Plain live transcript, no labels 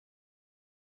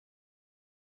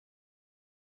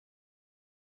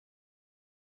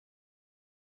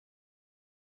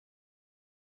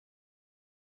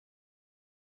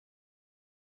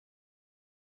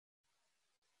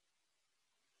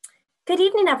Good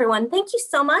evening, everyone. Thank you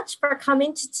so much for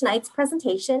coming to tonight's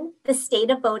presentation, The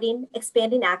State of Voting,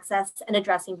 Expanding Access and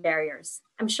Addressing Barriers.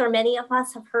 I'm sure many of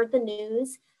us have heard the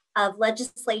news of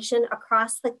legislation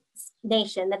across the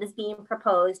nation that is being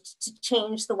proposed to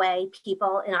change the way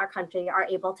people in our country are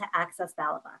able to access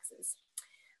ballot boxes.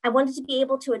 I wanted to be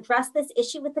able to address this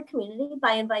issue with the community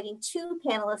by inviting two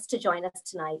panelists to join us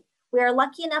tonight. We are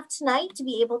lucky enough tonight to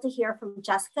be able to hear from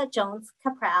Jessica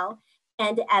Jones-Capral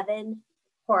and Evan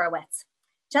Horowitz.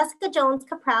 Jessica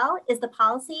Jones-Capral is the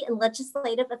Policy and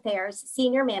Legislative Affairs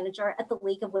Senior Manager at the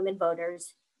League of Women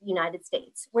Voters, United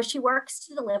States, where she works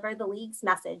to deliver the League's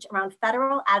message around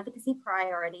federal advocacy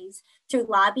priorities through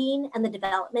lobbying and the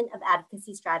development of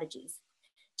advocacy strategies.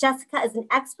 Jessica is an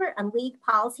expert on League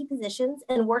policy positions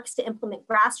and works to implement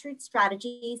grassroots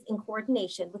strategies in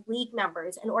coordination with League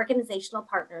members and organizational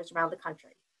partners around the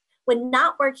country. When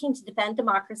not working to defend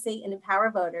democracy and empower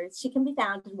voters, she can be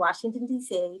found in Washington,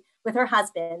 D.C. with her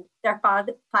husband, their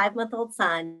 5-month-old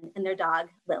son, and their dog,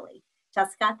 Lily.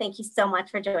 Jessica, thank you so much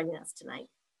for joining us tonight.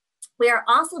 We are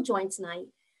also joined tonight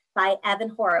by Evan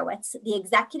Horowitz, the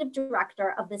Executive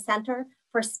Director of the Center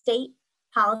for State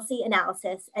Policy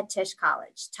Analysis at Tisch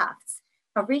College, Tufts,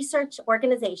 a research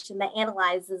organization that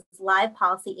analyzes live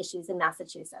policy issues in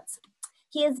Massachusetts.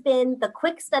 He has been the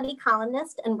quick study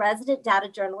columnist and resident data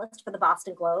journalist for the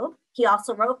Boston Globe. He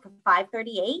also wrote for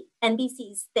 538,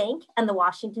 NBC's Think, and the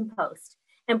Washington Post,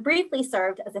 and briefly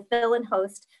served as a fill-in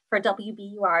host for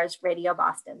WBUR's Radio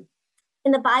Boston.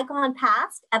 In the bygone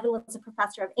past, Evan was a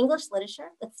professor of English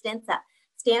literature with stints at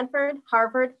Stanford,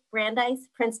 Harvard, Brandeis,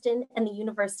 Princeton, and the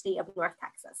University of North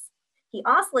Texas. He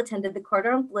also attended the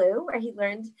Cordon Bleu, where he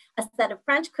learned a set of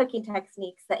French cooking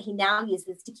techniques that he now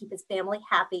uses to keep his family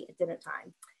happy at dinner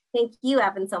time. Thank you,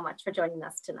 Evan, so much for joining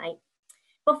us tonight.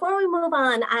 Before we move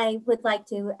on, I would like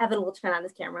to, Evan will turn on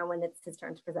his camera when it's his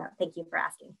turn to present. Thank you for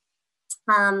asking.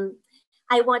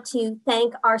 I want to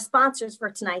thank our sponsors for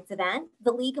tonight's event,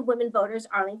 the League of Women Voters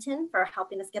Arlington for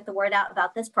helping us get the word out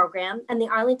about this program, and the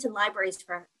Arlington Libraries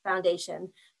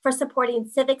Foundation for supporting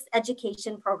civics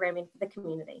education programming for the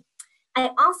community.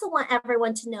 I also want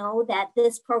everyone to know that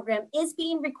this program is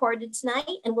being recorded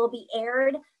tonight and will be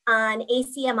aired on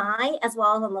ACMi as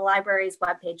well as on the library's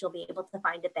webpage. You'll be able to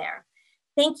find it there.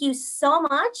 Thank you so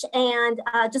much. And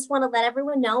just want to let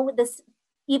everyone know this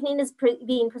evening is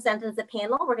being presented as a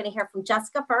panel. We're going to hear from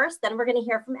Jessica first, then we're going to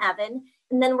hear from Evan,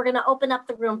 and then we're going to open up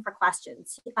the room for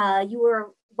questions. You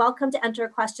are welcome to enter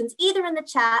questions either in the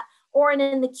chat or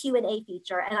in the Q&A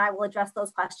feature, and I will address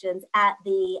those questions at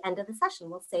the end of the session.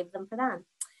 We'll save them for then.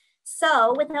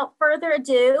 So without further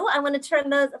ado, I want to turn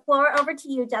the floor over to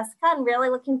you, Jessica. I'm really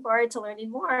looking forward to learning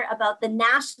more about the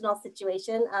national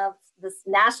situation of this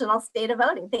national state of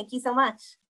voting. Thank you so much.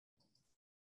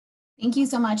 Thank you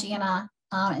so much, Anna.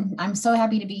 I'm so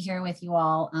happy to be here with you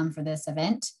all for this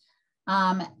event.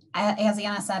 As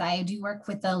Anna said, I do work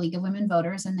with the League of Women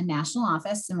Voters in the national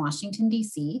office in Washington,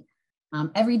 D.C.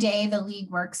 Every day, the League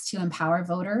works to empower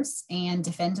voters and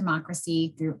defend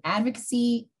democracy through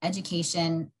advocacy,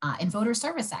 education, and voter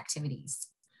service activities.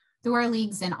 Through our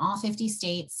leagues in all 50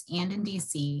 states and in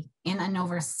DC, and in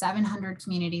over 700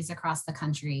 communities across the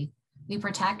country, we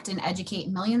protect and educate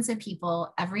millions of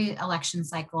people every election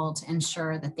cycle to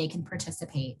ensure that they can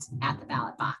participate at the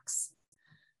ballot box.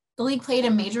 The League played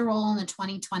a major role in the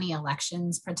 2020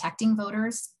 elections, protecting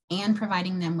voters and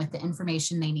providing them with the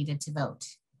information they needed to vote.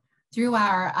 Through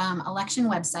our election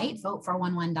website,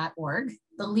 vote411.org,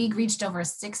 the League reached over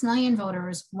 6 million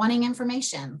voters wanting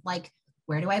information like,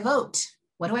 where do I vote?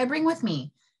 What do I bring with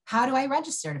me? How do I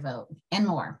register to vote? And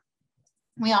more.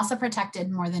 We also protected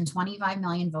more than 25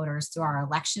 million voters through our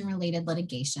election-related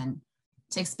litigation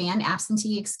to expand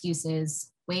absentee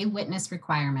excuses, waive witness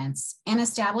requirements, and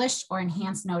establish or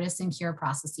enhance notice and cure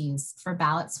processes for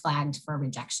ballots flagged for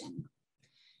rejection.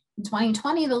 In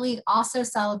 2020, the League also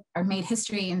made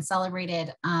history and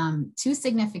celebrated two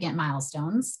significant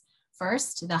milestones.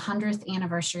 First, the 100th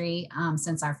anniversary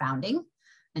since our founding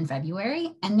in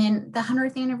February, and then the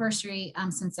 100th anniversary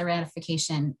since the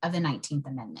ratification of the 19th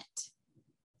Amendment.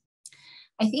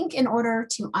 I think in order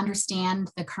to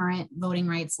understand the current voting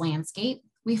rights landscape,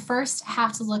 we first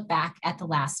have to look back at the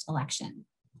last election.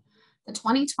 The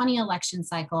 2020 election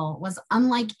cycle was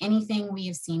unlike anything we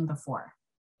have seen before.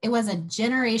 It was a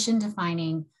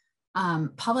generation-defining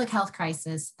public health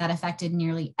crisis that affected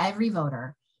nearly every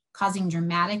voter, causing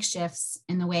dramatic shifts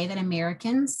in the way that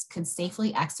Americans could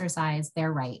safely exercise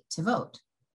their right to vote.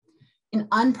 An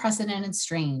unprecedented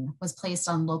strain was placed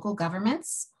on local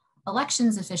governments,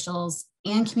 elections officials,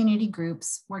 and community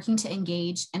groups working to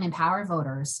engage and empower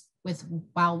voters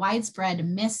while widespread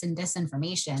mis and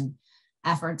disinformation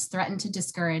efforts threatened to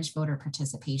discourage voter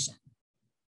participation.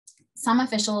 Some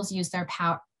officials used their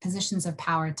positions of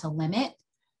power to limit,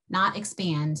 not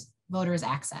expand, voters'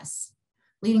 access,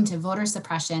 leading to voter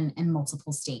suppression in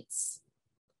multiple states.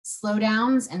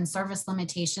 Slowdowns and service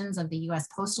limitations of the U.S.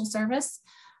 Postal Service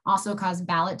also caused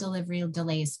ballot delivery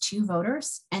delays to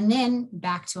voters and then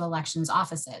back to elections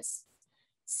offices.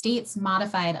 States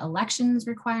modified elections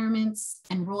requirements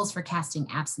and rules for casting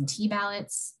absentee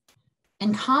ballots.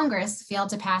 And Congress failed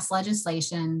to pass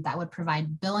legislation that would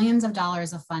provide billions of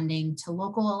dollars of funding to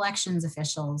local elections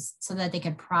officials so that they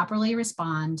could properly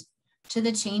respond to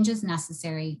the changes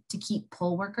necessary to keep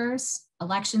poll workers,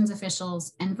 elections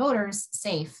officials, and voters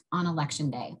safe on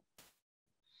election day.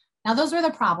 Now, those were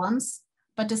the problems,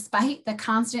 but despite the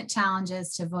constant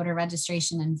challenges to voter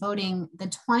registration and voting, the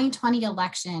 2020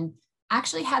 election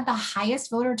actually had the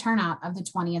highest voter turnout of the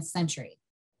 20th century.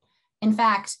 In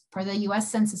fact, per the US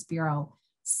Census Bureau,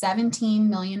 17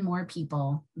 million more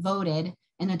people voted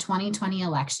in the 2020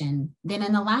 election than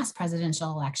in the last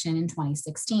presidential election in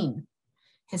 2016.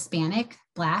 Hispanic,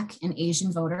 Black, and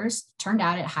Asian voters turned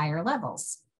out at higher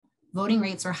levels. Voting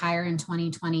rates were higher in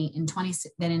 2020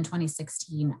 than in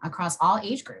 2016 across all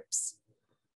age groups.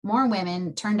 More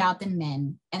women turned out than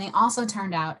men, and they also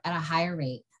turned out at a higher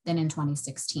rate than in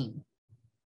 2016.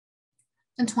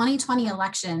 The 2020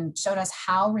 election showed us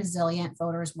how resilient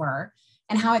voters were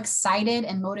and how excited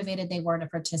and motivated they were to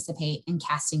participate in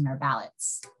casting their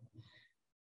ballots.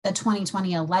 The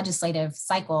 2020 legislative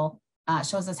cycle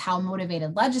shows us how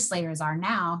motivated legislators are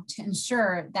now to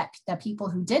ensure that the people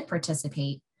who did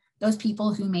participate, those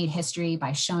people who made history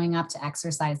by showing up to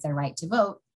exercise their right to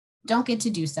vote, don't get to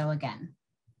do so again.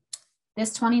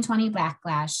 This 2020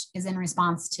 backlash is in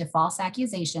response to false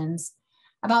accusations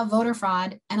about voter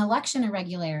fraud and election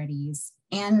irregularities,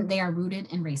 and they are rooted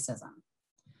in racism.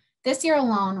 This year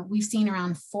alone, we've seen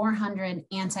around 400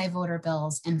 anti-voter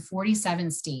bills in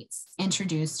 47 states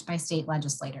introduced by state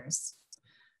legislators.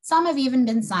 Some have even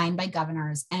been signed by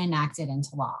governors and enacted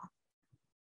into law.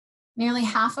 Nearly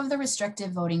half of the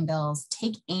restrictive voting bills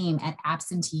take aim at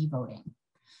absentee voting,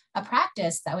 a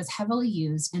practice that was heavily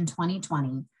used in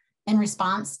 2020 in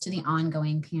response to the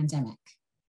ongoing pandemic.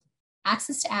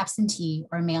 Access to absentee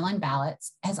or mail-in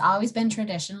ballots has always been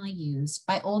traditionally used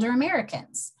by older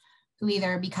Americans who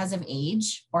either because of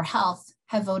age or health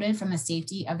have voted from the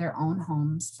safety of their own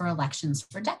homes for elections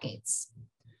for decades.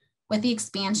 With the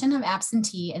expansion of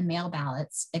absentee and mail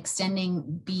ballots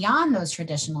extending beyond those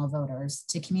traditional voters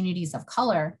to communities of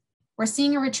color, we're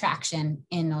seeing a retraction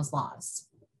in those laws.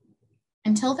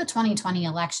 Until the 2020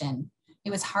 election, it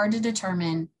was hard to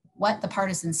determine what the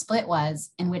partisan split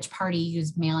was and which party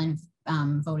used mail-in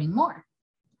voting more.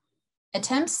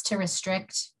 Attempts to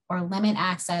restrict or limit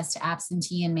access to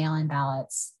absentee and mail-in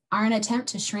ballots are an attempt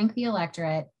to shrink the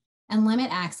electorate and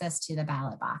limit access to the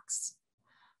ballot box.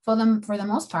 For the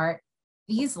most part,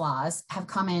 these laws have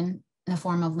come in the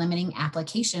form of limiting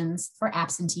applications for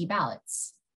absentee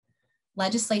ballots.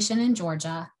 Legislation in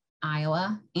Georgia,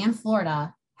 Iowa, and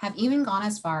Florida have even gone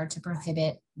as far to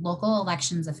prohibit local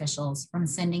elections officials from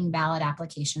sending ballot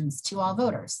applications to all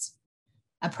voters,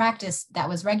 a practice that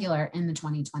was regular in the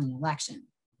 2020 election.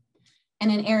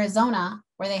 And in Arizona,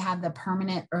 where they have the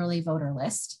permanent early voter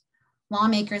list,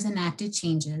 lawmakers enacted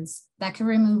changes that could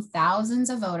remove thousands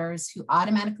of voters who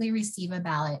automatically receive a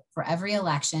ballot for every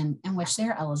election in which they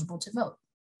are eligible to vote.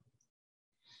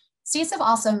 States have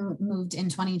also moved in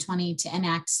 2020 to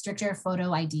enact stricter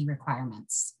photo ID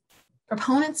requirements.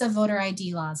 Proponents of voter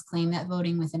ID laws claim that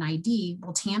voting with an ID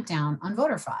will tamp down on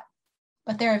voter fraud,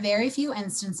 but there are very few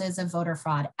instances of voter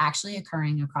fraud actually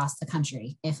occurring across the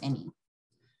country, if any.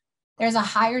 There's a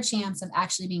higher chance of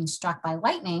actually being struck by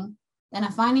lightning than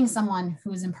of finding someone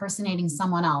who is impersonating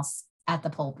someone else at the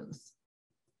poll booth.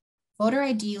 Voter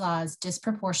ID laws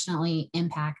disproportionately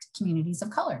impact communities of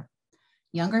color,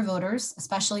 younger voters,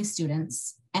 especially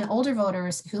students, and older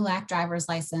voters who lack driver's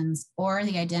license or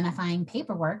the identifying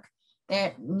paperwork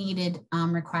that needed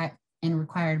required in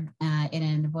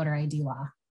a voter ID law.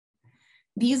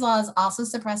 These laws also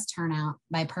suppress turnout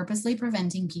by purposely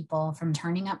preventing people from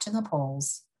turning up to the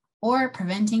polls or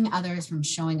preventing others from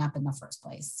showing up in the first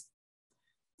place.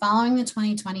 Following the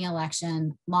 2020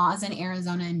 election, laws in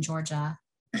Arizona and Georgia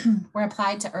were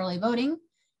applied to early voting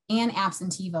and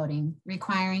absentee voting,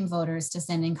 requiring voters to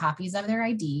send in copies of their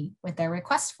ID with their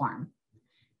request form.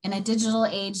 In a digital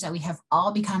age that we have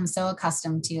all become so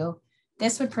accustomed to,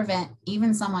 this would prevent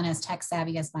even someone as tech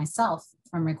savvy as myself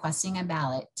from requesting a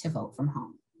ballot to vote from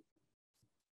home.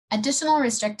 Additional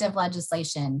restrictive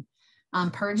legislation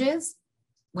purges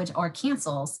or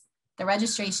cancels the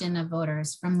registration of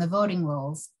voters from the voting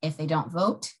rolls if they don't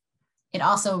vote, They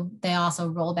also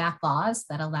roll back laws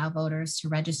that allow voters to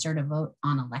register to vote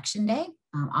on election day,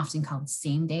 often called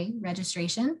same-day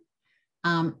registration.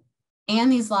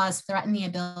 And these laws threaten the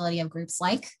ability of groups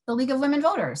like the League of Women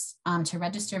Voters to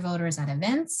register voters at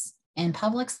events, in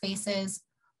public spaces,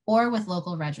 or with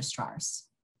local registrars.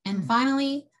 And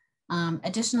finally,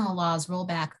 additional laws roll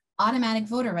back automatic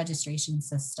voter registration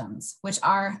systems, which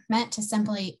are meant to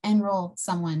simply enroll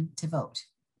someone to vote.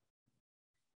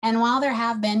 And while there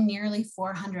have been nearly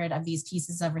 400 of these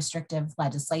pieces of restrictive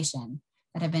legislation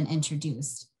that have been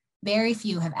introduced, very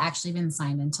few have actually been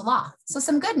signed into law. So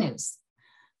some good news.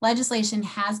 Legislation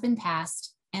has been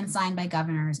passed and signed by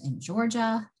governors in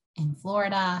Georgia, in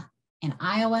Florida, in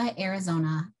Iowa,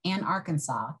 Arizona, and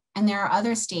Arkansas. And there are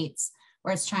other states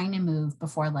where it's trying to move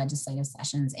before legislative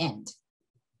sessions end.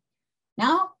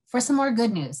 Now for some more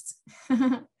good news,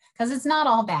 because it's not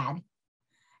all bad.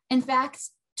 In fact,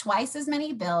 twice as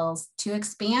many bills to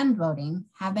expand voting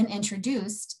have been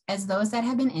introduced as those that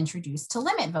have been introduced to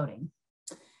limit voting.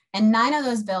 And 9 of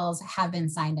those bills have been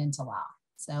signed into law.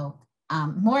 So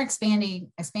more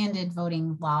expanded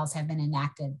voting laws have been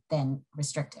enacted than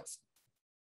restrictive.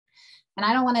 And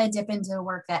I don't want to dip into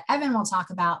work that Evan will talk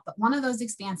about, but one of those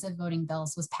expansive voting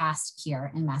bills was passed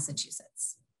here in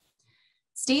Massachusetts.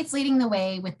 States leading the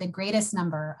way with the greatest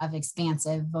number of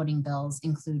expansive voting bills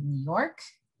include New York,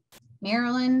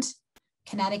 Maryland,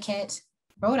 Connecticut,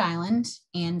 Rhode Island,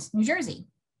 and New Jersey.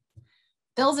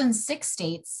 Bills in 6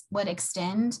 states would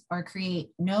extend or create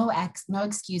no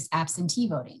excuse absentee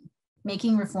voting,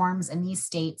 making reforms in these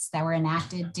states that were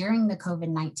enacted during the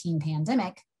COVID-19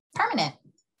 pandemic permanent.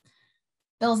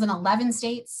 Bills in 11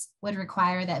 states would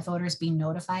require that voters be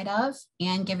notified of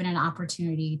and given an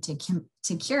opportunity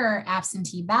to cure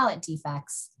absentee ballot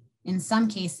defects, in some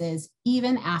cases,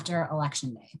 even after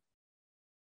Election Day.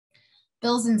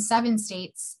 Bills in 7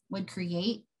 states would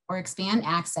create or expand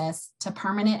access to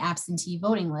permanent absentee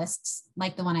voting lists,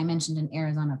 like the one I mentioned in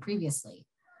Arizona previously.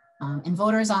 And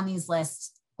voters on these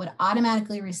lists would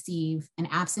automatically receive an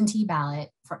absentee ballot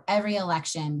for every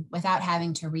election without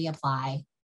having to reapply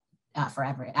at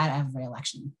every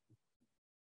election.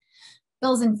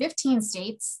 Bills in 15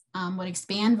 states would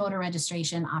expand voter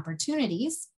registration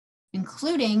opportunities,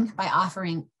 including by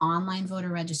offering online voter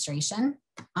registration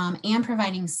and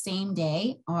providing same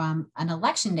day or an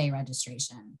election day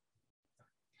registration,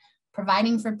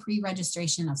 providing for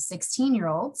pre-registration of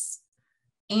 16-year-olds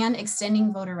and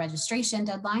extending voter registration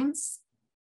deadlines,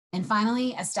 and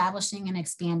finally, establishing and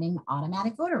expanding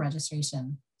automatic voter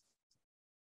registration.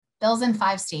 Bills in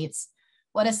 5 states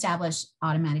would establish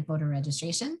automatic voter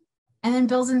registration, and then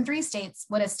bills in 3 states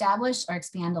would establish or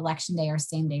expand election day or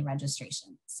same day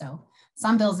registration. So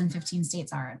some bills in 15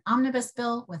 states are an omnibus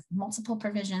bill with multiple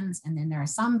provisions, and then there are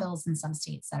some bills in some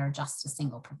states that are just a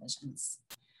single provisions.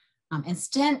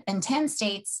 And 10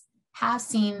 states have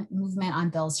seen movement on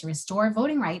bills to restore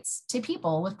voting rights to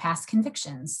people with past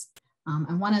convictions.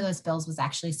 And one of those bills was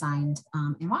actually signed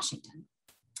in Washington.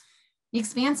 The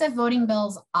expansive voting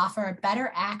bills offer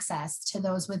better access to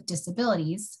those with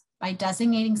disabilities by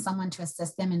designating someone to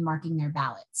assist them in marking their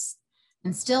ballots.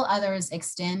 And still others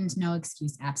extend no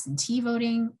excuse absentee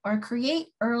voting or create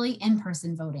early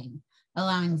in-person voting,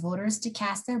 allowing voters to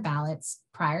cast their ballots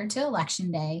prior to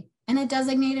Election Day in a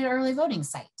designated early voting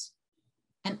site.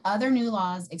 And other new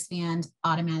laws expand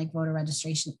automatic voter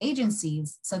registration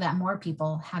agencies so that more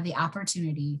people have the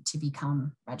opportunity to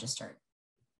become registered.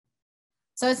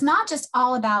 So it's not just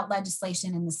all about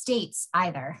legislation in the states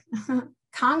either.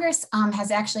 Congress has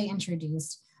actually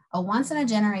introduced a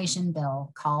once-in-a-generation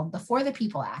bill called the For the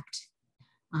People Act.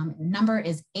 Number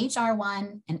is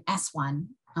HR1 and S1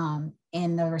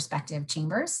 in the respective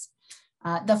chambers.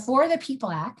 The For the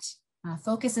People Act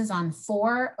focuses on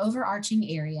 4 overarching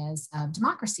areas of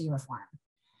democracy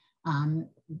reform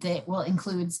that will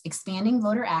include expanding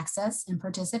voter access and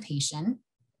participation,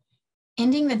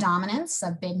 ending the dominance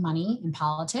of big money in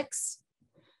politics,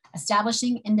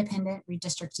 establishing independent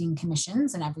redistricting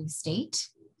commissions in every state,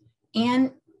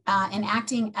 and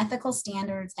enacting ethical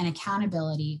standards and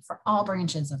accountability for all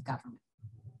branches of government.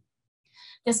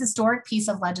 This historic piece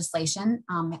of legislation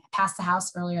passed the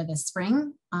House earlier this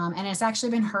spring, and it's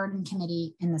actually been heard in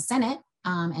committee in the Senate,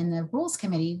 and the Rules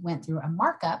Committee went through a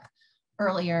markup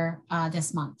earlier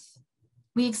this month.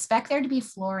 We expect there to be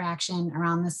floor action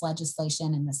around this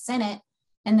legislation in the Senate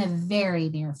in the very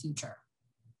near future.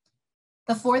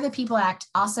 The For the People Act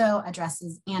also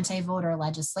addresses anti-voter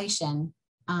legislation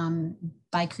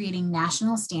by creating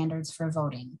national standards for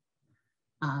voting.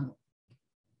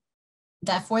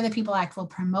 The For the People Act will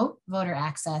promote voter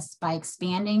access by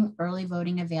expanding early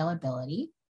voting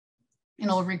availability,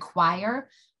 It'll require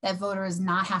that voters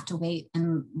not have to wait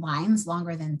in lines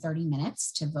longer than 30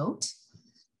 minutes to vote.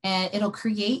 And it'll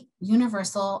create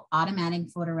universal automatic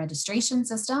voter registration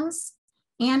systems,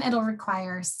 and it'll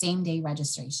require same-day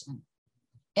registration.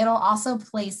 It'll also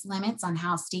place limits on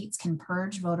how states can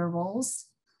purge voter rolls,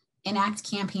 enact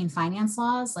campaign finance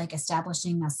laws like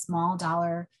establishing a small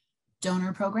dollar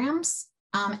donor programs,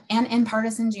 and end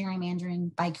partisan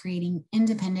gerrymandering by creating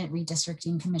independent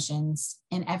redistricting commissions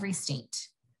in every state.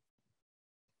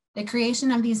 The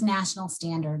creation of these national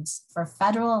standards for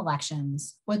federal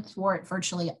elections would thwart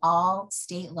virtually all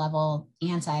state-level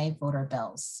anti-voter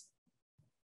bills.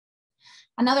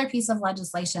 Another piece of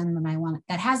legislation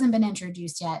that hasn't been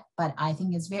introduced yet, but I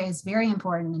think is very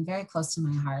important and very close to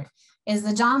my heart, is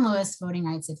the John Lewis Voting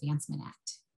Rights Advancement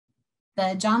Act.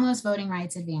 The John Lewis Voting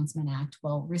Rights Advancement Act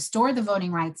will restore the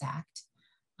Voting Rights Act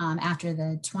after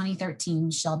the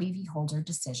 2013 Shelby v. Holder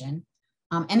decision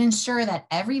and ensure that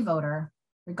every voter,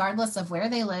 regardless of where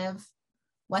they live,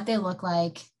 what they look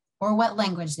like, or what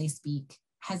language they speak,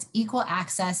 has equal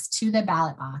access to the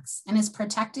ballot box and is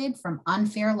protected from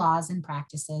unfair laws and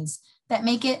practices that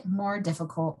make it more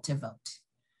difficult to vote.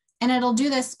 And it'll do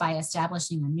this by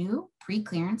establishing a new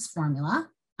pre-clearance formula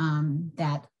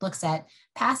that looks at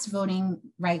past voting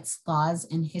rights laws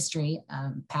in history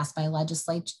passed by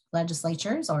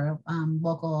legislatures or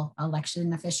local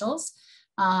election officials,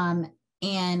 and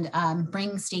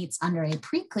bring states under a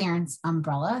pre-clearance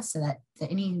umbrella so that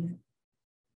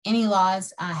any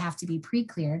laws have to be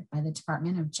pre-cleared by the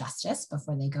Department of Justice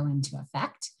before they go into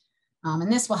effect.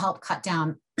 And this will help cut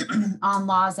down on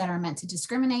laws that are meant to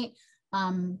discriminate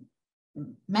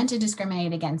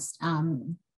against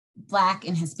Black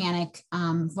and Hispanic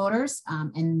voters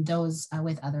and those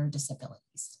with other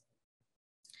disabilities.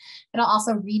 It'll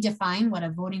also redefine what a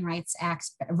voting rights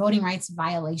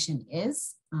violation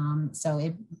is.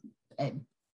 So it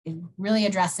really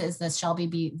addresses the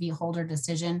Shelby v. Holder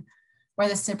decision, where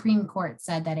the Supreme Court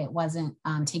said that it wasn't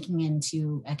taking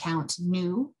into account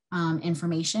new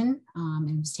information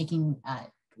and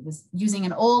was using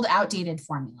an old, outdated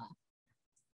formula.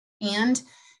 And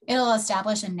it'll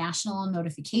establish a national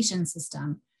notification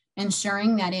system,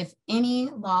 ensuring that if any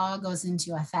law goes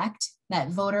into effect, that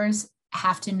voters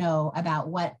have to know about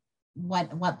what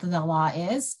the law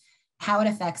is, how it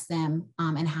affects them,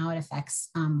 and how it affects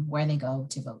where they go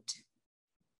to vote.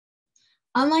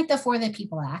 Unlike the For the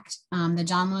People Act, the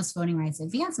John Lewis Voting Rights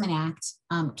Advancement Act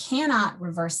cannot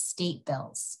reverse state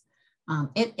bills.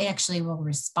 It actually will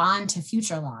respond to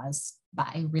future laws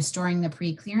by restoring the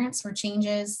pre-clearance for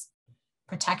changes,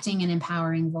 protecting and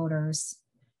empowering voters,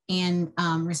 and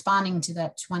responding to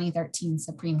the 2013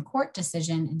 Supreme Court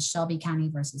decision in Shelby County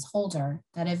versus Holder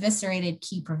that eviscerated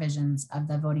key provisions of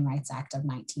the Voting Rights Act of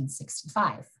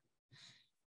 1965.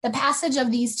 The passage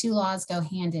of these two laws go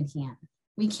hand in hand.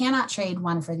 We cannot trade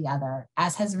one for the other,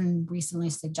 as has been recently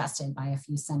suggested by a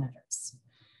few senators.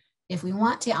 If we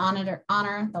want to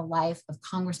honor the life of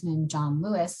Congressman John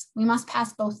Lewis, we must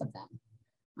pass both of them.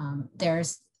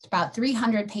 There's about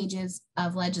 300 pages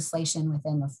of legislation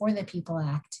within the For the People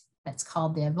Act that's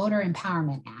called the Voter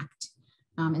Empowerment Act.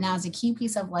 And that was a key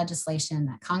piece of legislation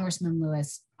that Congressman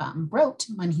Lewis wrote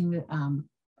when he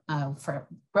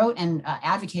wrote and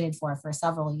advocated for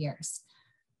several years.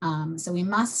 So we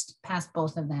must pass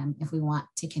both of them if we want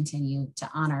to continue to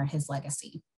honor his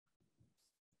legacy.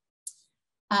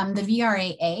 The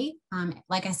VRAA,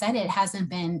 like I said, it hasn't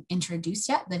been introduced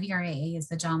yet. The VRAA is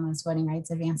the John Lewis Voting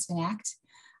Rights Advancement Act.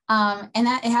 And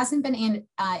that it hasn't been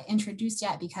introduced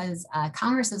yet because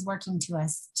Congress is working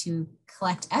to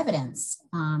collect evidence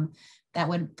that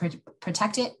would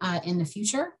protect it in the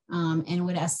future and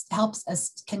would helps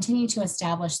us continue to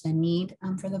establish the need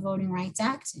for the Voting Rights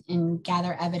Act and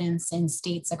gather evidence in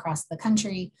states across the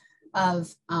country of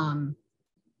bad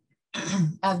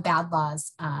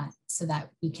laws so that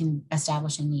we can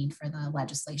establish a need for the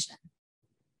legislation.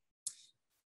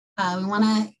 We want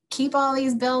to keep all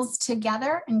these bills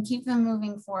together and keep them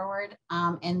moving forward.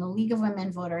 And the League of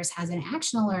Women Voters has an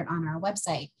action alert on our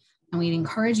website. And we'd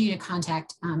encourage you to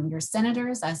contact your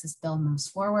senators as this bill moves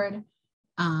forward.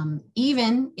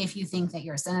 Even if you think that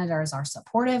your senators are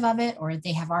supportive of it or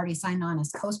they have already signed on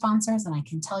as co-sponsors, and I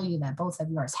can tell you that both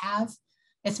of yours have,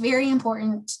 it's very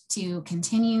important to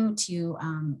continue to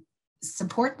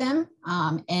support them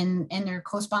in their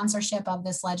co-sponsorship of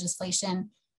this legislation.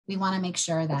 We want to make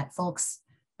sure that folks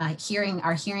are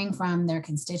hearing from their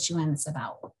constituents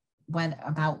about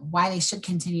why they should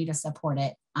continue to support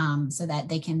it so that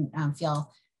they can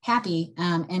feel happy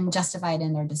and justified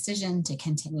in their decision to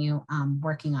continue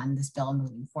working on this bill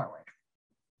moving forward.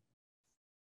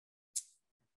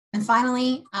 And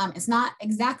finally, it's not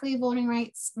exactly voting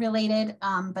rights related,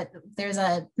 but there's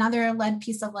another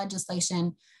piece of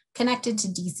legislation connected to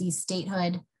DC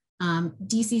statehood.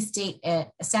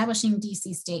 Establishing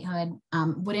DC statehood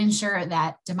would ensure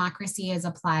that democracy is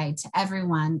applied to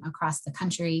everyone across the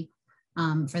country.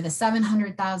 For the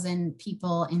 700,000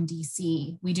 people in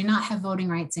DC, we do not have voting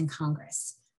rights in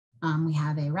Congress. We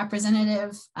have a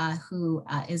representative who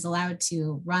is allowed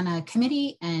to run a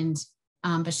committee,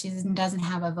 but she doesn't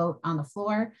have a vote on the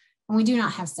floor, and we do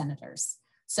not have senators.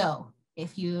 So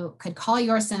if you could call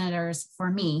your senators for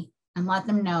me and let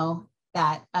them know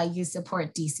that you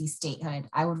support DC statehood,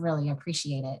 I would really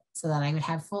appreciate it, so that I would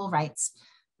have full rights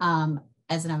of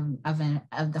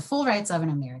the full rights of an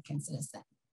American citizen.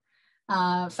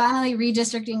 Finally,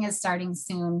 redistricting is starting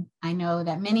soon. I know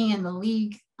that many in the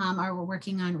league are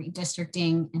working on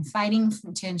redistricting and fighting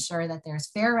to ensure that there's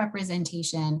fair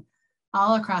representation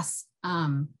all across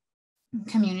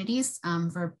communities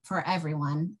for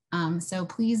everyone. So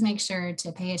please make sure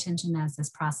to pay attention as this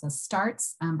process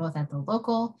starts, both at the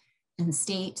local and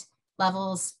state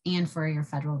levels and for your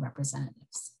federal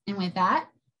representatives. And with that,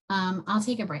 I'll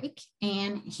take a break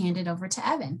and hand it over to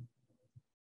Evan.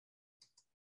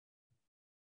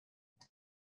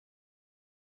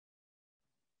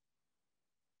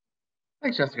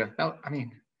 Thanks, Jessica.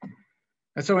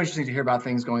 It's so interesting to hear about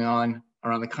things going on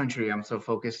around the country. I'm so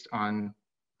focused on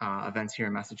events here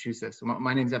in Massachusetts.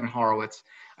 My name is Evan Horowitz.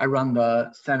 I run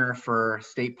the Center for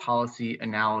State Policy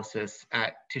Analysis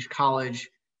at Tisch College,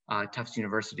 Tufts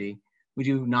University. We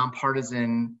do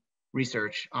nonpartisan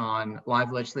research on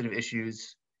live legislative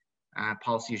issues,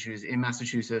 policy issues in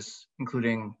Massachusetts,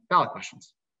 including ballot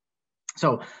questions.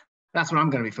 So that's what I'm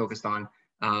going to be focused on.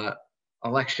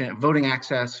 Election, voting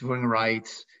access, voting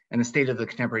rights, and the state of the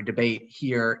contemporary debate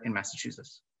here in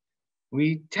Massachusetts.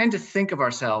 We tend to think of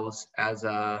ourselves as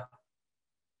a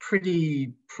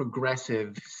pretty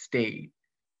progressive state.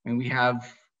 And we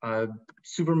have a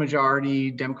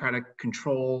supermajority Democratic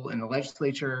control in the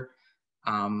legislature.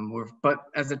 But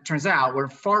as it turns out, we're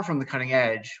far from the cutting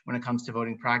edge when it comes to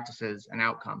voting practices and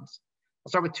outcomes. I'll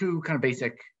start with two kind of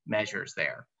basic measures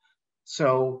there.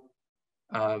 So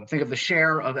think of the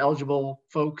share of eligible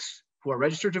folks who are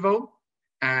registered to vote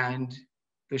and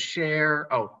the share,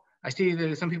 I see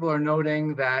that some people are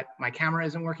noting that my camera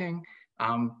isn't working.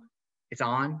 It's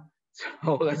on,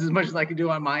 so that's as much as I can do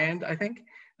on my end, I think.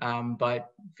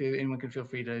 But if anyone can feel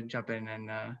free to jump in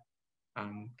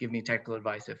and give me technical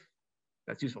advice if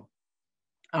that's useful.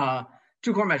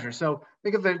 Two core measures. So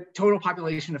think of the total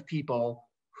population of people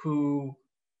who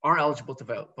are eligible to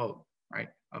vote, right?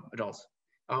 Adults.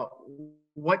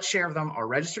 What share of them are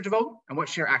registered to vote and what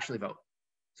share actually vote?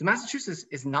 So Massachusetts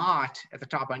is not at the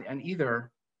top on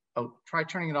either. Try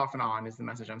turning it off and on is the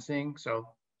message I'm seeing. So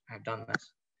I have done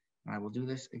this. I will do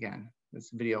this again. This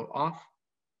video off,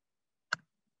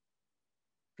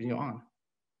 video on.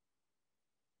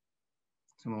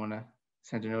 Someone want to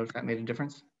send a note if that made a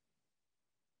difference?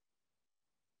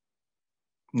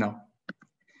 No.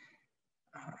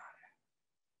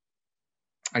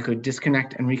 I could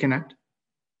disconnect and reconnect.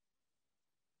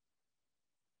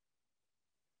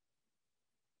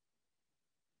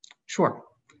 Sure,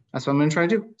 that's what I'm gonna try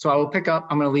to do. So I will pick up,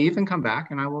 I'm gonna leave and come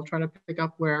back and I will try to pick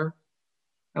up where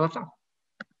I left off.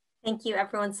 Thank you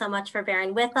everyone so much for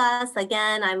bearing with us.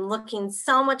 Again, I'm looking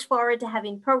so much forward to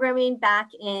having programming back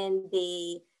in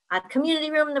the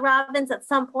community room in the Robbins at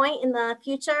some point in the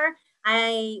future.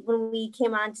 When we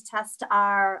came on to test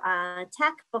our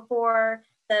tech before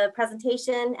the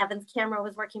presentation, Evan's camera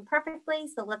was working perfectly.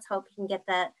 So let's hope he can get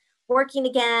that working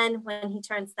again when he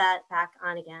turns that back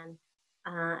on again.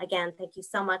 Again, thank you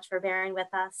so much for bearing with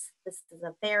us. This is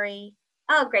a very,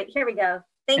 oh great, here we go.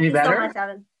 Thank you so much,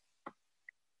 Evan.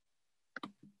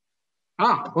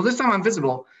 Well, this time I'm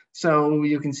visible, so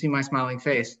you can see my smiling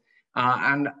face.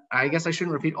 And I guess I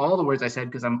shouldn't repeat all the words I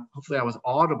said because hopefully I was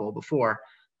audible before.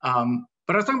 But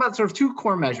I was talking about sort of two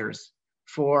core measures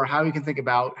for how you can think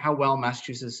about how well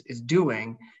Massachusetts is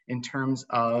doing in terms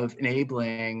of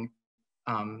enabling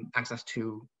access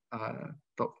to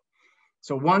vote.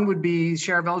 So one would be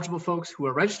share of eligible folks who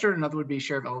are registered, another would be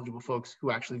share of eligible folks who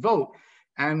actually vote.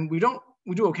 And we do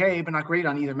okay, but not great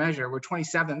on either measure. We're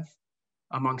 27th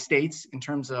among states in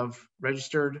terms of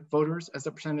registered voters as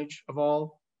a percentage of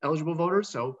all eligible voters.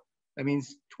 So that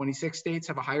means 26 states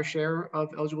have a higher share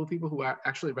of eligible people who are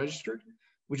actually registered.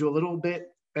 We do a little bit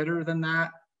better than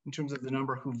that in terms of the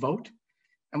number who vote.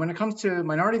 And when it comes to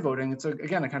minority voting, it's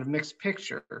again a kind of mixed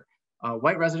picture.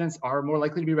 White residents are more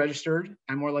likely to be registered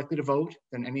and more likely to vote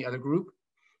than any other group.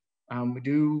 We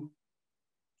do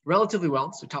relatively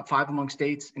well, so top 5 among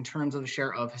states in terms of the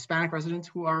share of Hispanic residents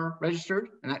who are registered,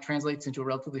 and that translates into a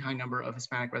relatively high number of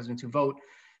Hispanic residents who vote.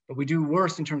 But we do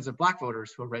worse in terms of Black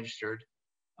voters who are registered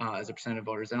as a percent of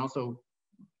voters, and also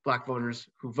Black voters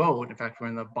who vote. In fact, we're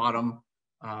in the bottom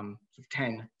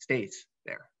 10 states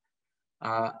there.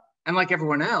 And like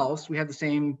everyone else, we have the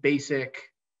same basic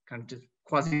kind of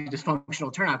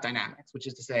quasi-dysfunctional turnout dynamics, which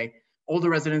is to say, older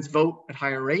residents vote at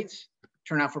higher rates.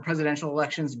 Turnout for presidential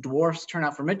elections dwarfs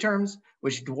turnout for midterms,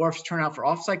 which dwarfs turnout for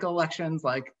off-cycle elections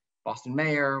like Boston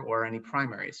mayor or any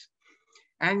primaries.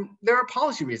 And there are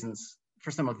policy reasons for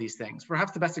some of these things.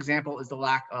 Perhaps the best example is the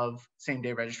lack of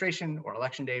same-day registration or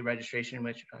election day registration,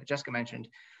 which Jessica mentioned.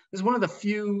 This is one of the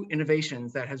few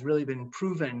innovations that has really been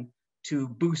proven to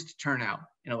boost turnout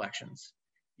in elections.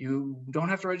 You don't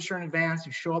have to register in advance.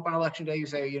 You show up on election day, you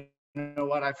say, you know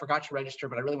what, I forgot to register,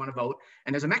 but I really want to vote.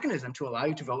 And there's a mechanism to allow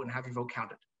you to vote and have your vote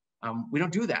counted. We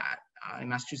don't do that. In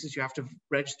Massachusetts, you have to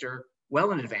register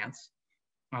well in advance,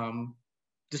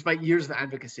 despite years of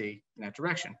advocacy in that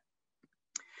direction.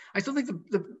 I still think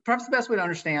perhaps the best way to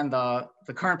understand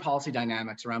the current policy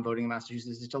dynamics around voting in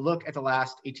Massachusetts is to look at the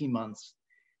last 18 months,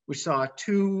 which saw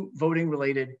 2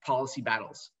 voting-related policy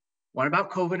battles. One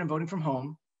about COVID and voting from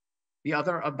home, the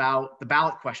other about the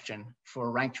ballot question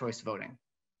for ranked choice voting.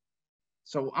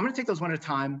 So I'm going to take those one at a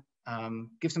time,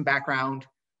 give some background,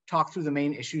 talk through the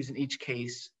main issues in each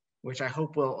case, which I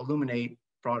hope will illuminate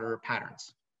broader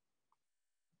patterns.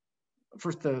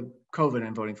 First, the COVID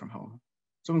and voting from home.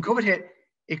 So when COVID hit,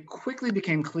 it quickly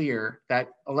became clear that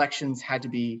elections had to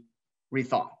be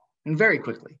rethought, and very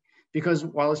quickly, because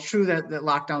while it's true that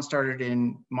lockdown started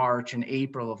in March and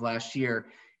April of last year,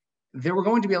 there were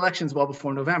going to be elections well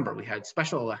before November. We had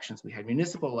special elections, we had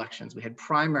municipal elections, we had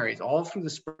primaries all through the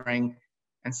spring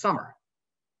and summer.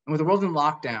 And with the world in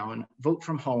lockdown, vote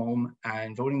from home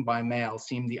and voting by mail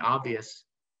seemed the obvious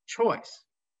choice.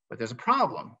 But there's a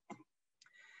problem.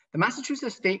 The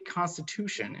Massachusetts state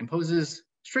constitution imposes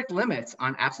strict limits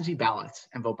on absentee ballots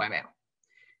and vote by mail.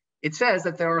 It says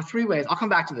that there are 3 ways. I'll come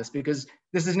back to this because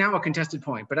this is now a contested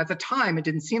point, but at the time it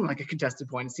didn't seem like a contested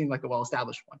point, it seemed like a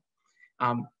well-established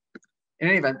one. In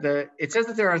any event, it says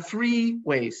that there are 3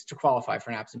 ways to qualify for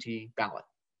an absentee ballot.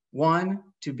 1,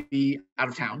 to be out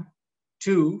of town.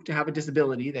 2, to have a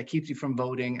disability that keeps you from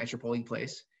voting at your polling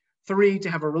place. 3, to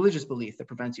have a religious belief that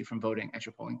prevents you from voting at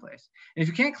your polling place. And if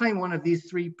you can't claim one of these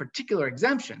 3 particular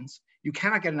exemptions, you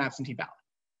cannot get an absentee ballot.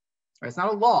 Right? It's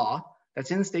not a law,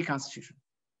 that's in the state constitution.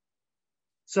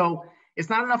 So it's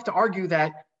not enough to argue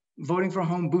that voting from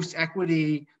home boosts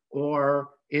equity or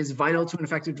is vital to an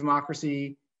effective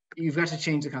democracy. You've got to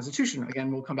change the constitution.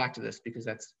 Again, we'll come back to this because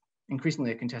that's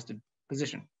increasingly a contested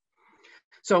position.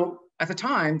 So at the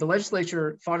time, the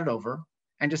legislature thought it over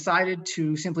and decided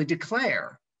to simply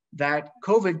declare that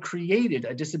COVID created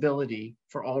a disability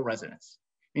for all residents,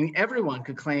 meaning everyone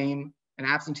could claim an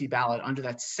absentee ballot under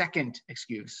that second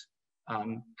excuse,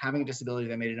 having a disability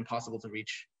that made it impossible to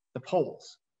reach the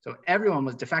polls. So everyone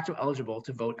was de facto eligible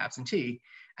to vote absentee,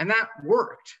 and that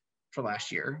worked for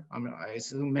last year. I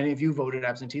assume many of you voted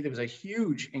absentee. There was a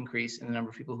huge increase in the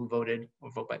number of people who voted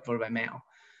or voted by mail.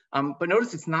 But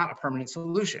notice it's not a permanent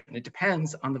solution. It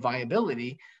depends on the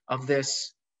viability of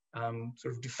this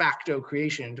sort of de facto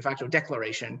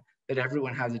declaration that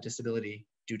everyone has a disability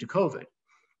due to COVID.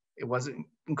 It wasn't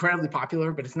incredibly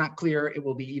popular, but it's not clear it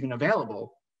will be even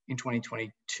available in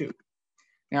 2022.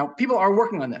 Now, people are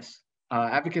working on this.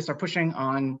 Advocates are pushing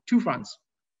on 2 fronts.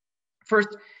 First,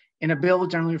 in a bill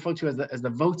generally referred to as the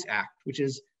Votes Act, which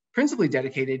is principally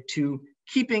dedicated to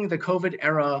keeping the COVID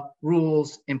era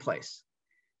rules in place.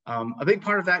 A big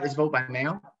part of that is vote by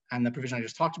mail and the provision I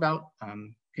just talked about,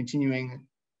 continuing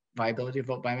viability of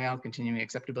vote by mail, continuing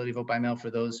acceptability of vote by mail for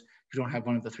those who don't have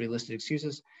one of the 3 listed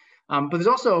excuses. But there's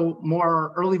also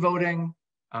more early voting,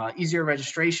 easier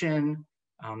registration,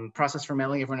 process for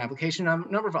mailing everyone an application, a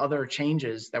number of other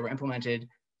changes that were implemented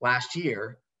last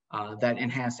year that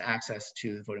enhanced access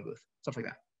to the voting booth, stuff like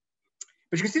that.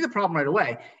 But you can see the problem right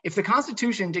away. If the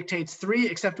Constitution dictates 3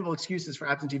 acceptable excuses for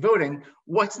absentee voting,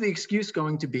 what's the excuse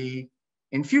going to be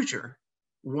in future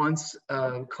once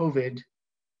COVID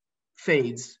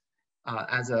fades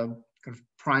as a kind of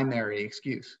primary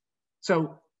excuse?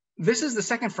 So this is the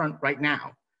second front right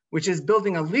now, which is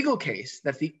building a legal case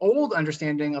that the old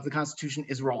understanding of the Constitution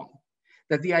is wrong,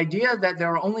 that the idea that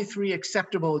there are only 3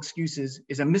 acceptable excuses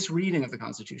is a misreading of the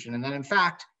Constitution, and that in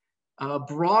fact, a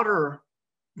broader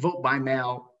vote by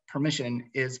mail permission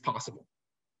is possible.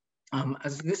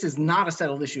 As this is not a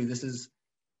settled issue, this is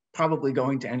probably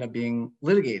going to end up being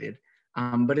litigated,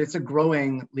 but it's a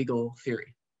growing legal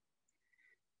theory.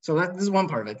 So this is one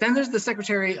part of it. Then there's the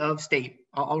Secretary of State.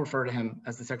 I'll refer to him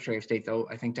as the Secretary of State, though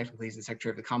I think technically he's the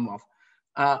Secretary of the Commonwealth,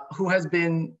 who has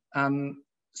been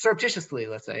surreptitiously,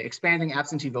 let's say, expanding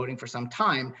absentee voting for some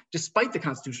time, despite the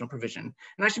constitutional provision.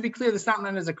 And I should be clear, this is not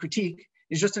meant as a critique,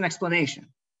 it's just an explanation.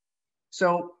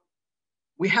 So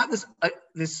we have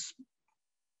this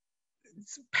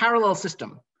parallel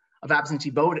system of absentee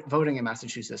voting in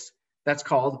Massachusetts that's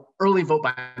called early vote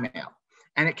by mail.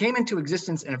 And it came into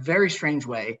existence in a very strange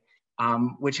way,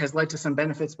 which has led to some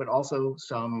benefits, but also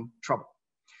some trouble.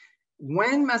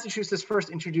 When Massachusetts first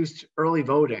introduced early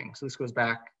voting, so this goes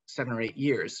back 7 or 8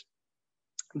 years,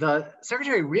 the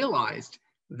secretary realized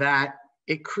that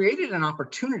it created an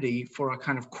opportunity for a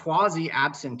kind of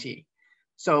quasi-absentee.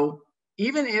 So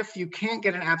even if you can't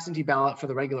get an absentee ballot for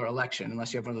the regular election,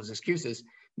 unless you have one of those excuses,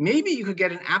 maybe you could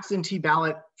get an absentee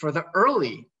ballot for the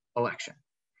early election.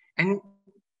 And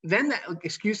then that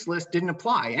excuse list didn't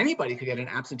apply. Anybody could get an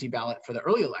absentee ballot for the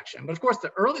early election. But of course,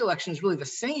 the early election is really the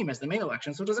same as the main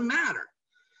election, so it doesn't matter.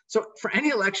 So for any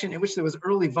election in which there was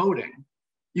early voting,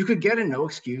 you could get a no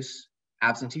excuse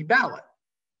absentee ballot.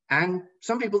 And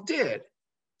some people did.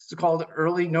 It's called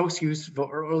early no excuse vote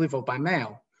or early vote by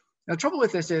mail. Now, the trouble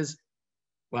with this is,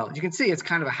 well, you can see it's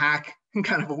kind of a hack and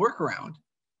kind of a workaround.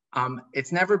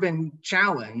 It's never been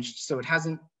challenged, so it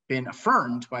hasn't been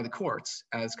affirmed by the courts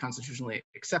as constitutionally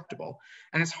acceptable.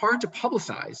 And it's hard to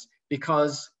publicize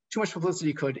because too much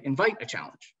publicity could invite a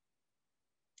challenge.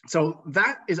 So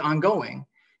that is ongoing,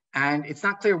 and it's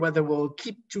not clear whether we'll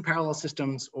keep 2 parallel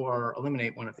systems or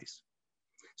eliminate one of these.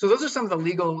 So those are some of the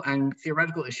legal and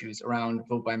theoretical issues around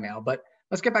vote by mail, but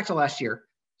let's get back to last year.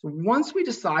 So once we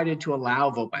decided to allow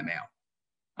vote by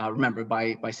mail, remember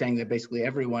by saying that basically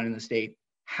everyone in the state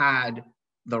had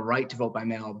the right to vote by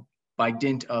mail by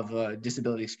dint of a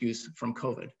disability excuse from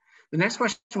COVID. The next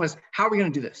question was, how are we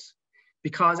going to do this?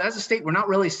 Because as a state, we're not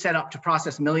really set up to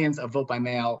process millions of vote by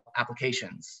mail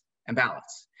applications and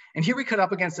ballots. And here we cut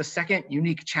up against a second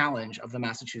unique challenge of the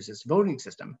Massachusetts voting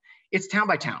system. It's town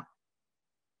by town.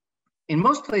 In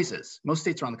most places, most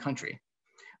states around the country,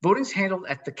 voting's handled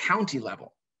at the county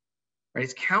level, right?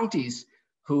 It's counties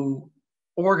who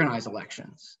organize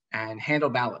elections and handle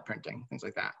ballot printing, things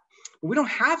like that. But we don't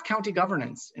have county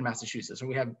governance in Massachusetts, or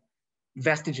we have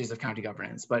vestiges of county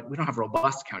governance, but we don't have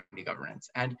robust county governance.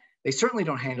 And they certainly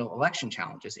don't handle election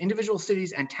challenges. Individual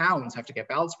cities and towns have to get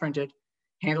ballots printed,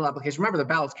 handle applications. Remember, the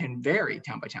ballots can vary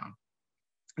town by town.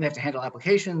 And they have to handle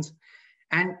applications.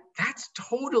 And that's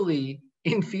totally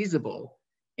infeasible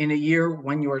in a year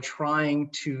when you are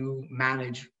trying to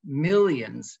manage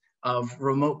millions of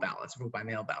remote ballots, vote by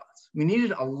mail ballots. We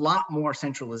needed a lot more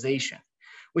centralization,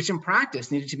 which in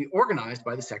practice needed to be organized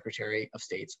by the Secretary of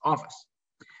State's office.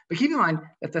 But keep in mind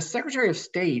that the Secretary of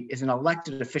State is an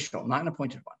elected official, not an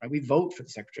appointed one, right? We vote for the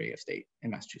Secretary of State in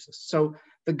Massachusetts. So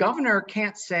the governor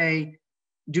can't say,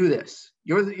 do this,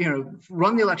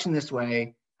 run the election this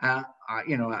way. As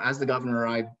the governor,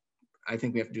 I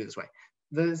think we have to do it this way.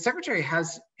 The Secretary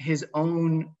has his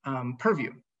own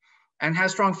purview and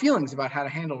has strong feelings about how to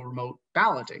handle remote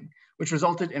balloting, which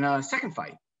resulted in a second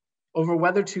fight over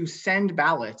whether to send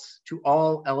ballots to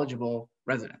all eligible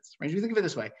residents, right? If you think of it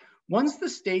this way, once the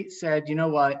state said, you know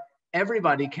what,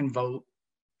 everybody can vote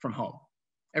from home.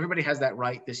 Everybody has that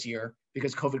right this year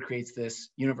because COVID creates this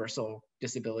universal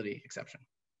disability exception.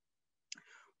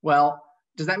 Well,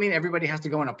 does that mean everybody has to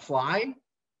go and apply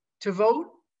to vote,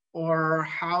 or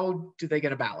how do they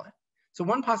get a ballot? So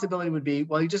one possibility would be,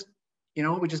 well, we just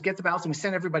get the ballots and we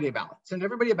send everybody a ballot. Send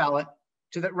everybody a ballot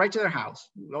right to their house,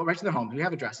 right to their home. We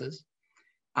have addresses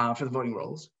for the voting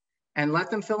rolls, and let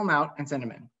them fill them out and send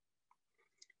them in.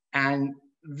 And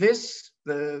this,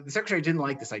 the secretary didn't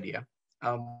like this idea.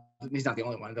 He's not the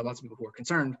only one. There are lots of people who are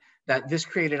concerned that this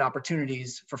created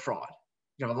opportunities for fraud.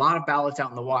 You have a lot of ballots out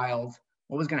in the wild.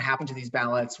 What was going to happen to these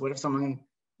ballots? What if someone,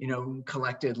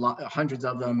 collected hundreds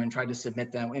of them and tried to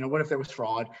submit them? What if there was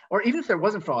fraud? Or even if there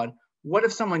wasn't fraud, what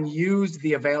if someone used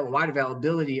the wide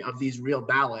availability of these real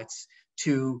ballots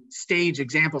to stage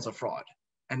examples of fraud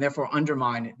and therefore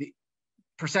undermine the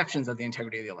perceptions of the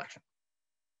integrity of the election?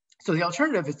 So the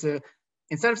alternative is to,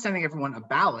 instead of sending everyone a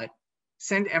ballot,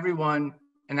 send everyone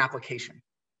an application,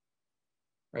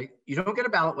 right? You don't get a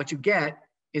ballot. What you get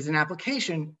is an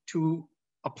application to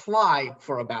apply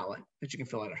for a ballot that you can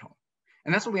fill out at home.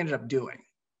 And that's what we ended up doing.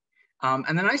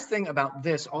 And the nice thing about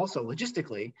this also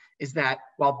logistically is that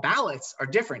while ballots are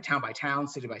different town by town,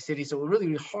 city by city, so it would really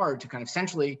be hard to kind of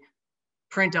centrally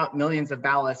print out millions of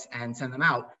ballots and send them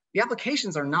out, the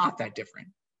applications are not that different.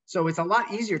 So it's a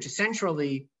lot easier to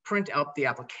centrally print out the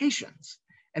applications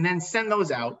and then send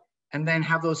those out and then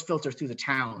have those filter through the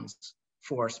towns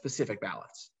for specific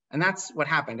ballots. And that's what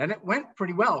happened. And it went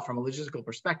pretty well from a logistical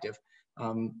perspective.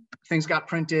 Things got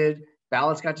printed,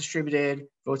 ballots got distributed,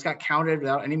 votes got counted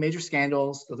without any major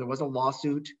scandals. So there was a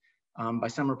lawsuit by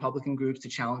some Republican groups to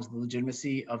challenge the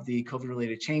legitimacy of the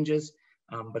COVID-related changes,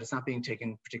 but it's not being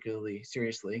taken particularly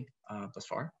seriously thus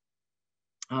far.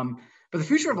 But the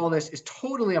future of all this is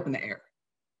totally up in the air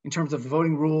in terms of the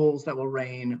voting rules that will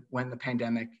reign when the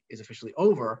pandemic is officially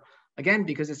over. Again,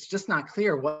 because it's just not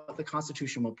clear what the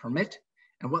Constitution will permit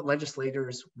and what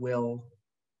legislators will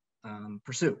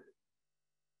pursue.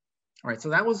 All right, so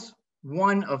that was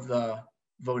one of the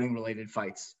voting related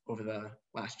fights over the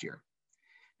last year.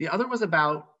 The other was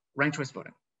about ranked choice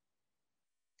voting.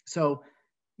 So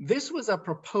this was a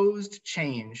proposed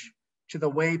change to the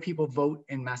way people vote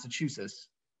in Massachusetts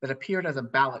that appeared as a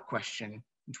ballot question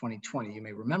in 2020. You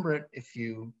may remember it if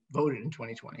you voted in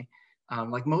 2020.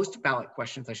 Like most ballot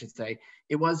questions, I should say,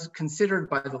 it was considered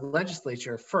by the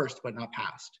legislature first, but not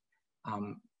passed.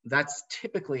 That's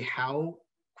typically how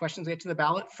questions get to the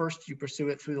ballot. First, you pursue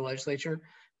it through the legislature.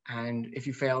 And if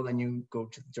you fail, then you go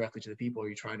directly to the people, or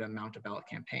you try to mount a ballot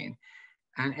campaign.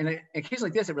 And in a case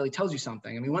like this, it really tells you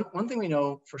something. I mean, one thing we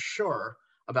know for sure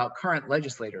about current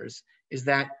legislators is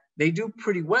that they do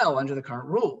pretty well under the current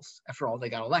rules. After all, they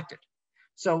got elected.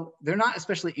 So they're not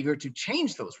especially eager to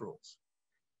change those rules,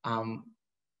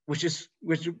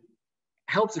 which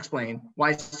helps explain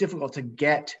why it's difficult to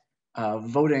get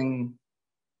voting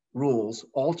rules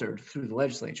altered through the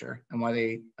legislature and why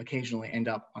they occasionally end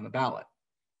up on the ballot.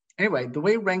 Anyway, the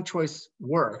way ranked choice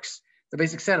works, the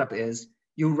basic setup is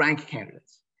you rank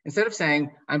candidates. Instead of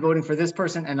saying, I'm voting for this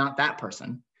person and not that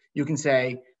person, you can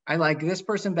say, I like this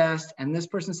person best, and this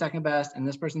person second best, and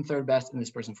this person third best, and this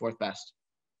person fourth best.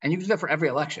 And you can do that for every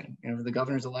election. You know, for the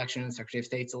governor's election, Secretary of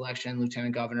State's election,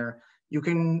 lieutenant governor, you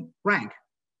can rank.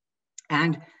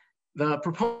 And the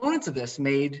proponents of this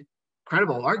made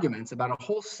credible arguments about a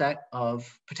whole set of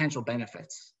potential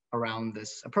benefits around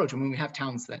this approach. I mean, we have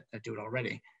towns that do it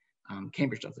already.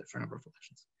 Cambridge does it for a number of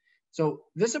elections. So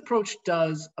this approach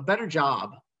does a better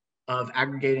job of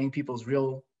aggregating people's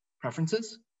real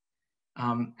preferences.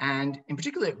 And in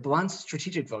particular, it blunts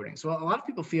strategic voting. So a lot of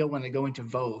people feel when they go in to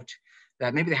vote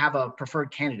that maybe they have a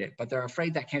preferred candidate, but they're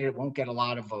afraid that candidate won't get a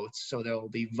lot of votes. So they'll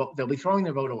be throwing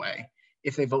their vote away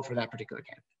if they vote for that particular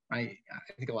candidate, right?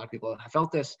 I think a lot of people have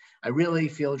felt this. I really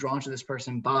feel drawn to this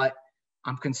person, but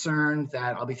I'm concerned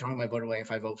that I'll be throwing my vote away if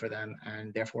I vote for them,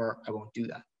 and therefore I won't do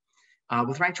that.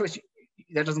 With ranked choice,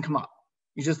 that doesn't come up.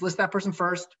 You just list that person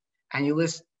first, and you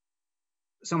list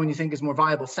someone you think is more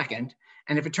viable second.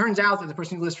 And if it turns out that the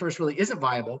person you list first really isn't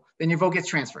viable, then your vote gets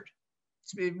transferred.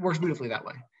 It works beautifully that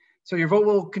way. So your vote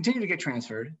will continue to get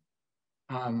transferred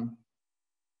down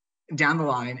the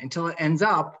line until it ends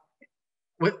up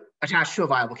attached to a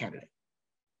viable candidate.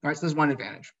 All right, so there's one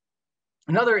advantage.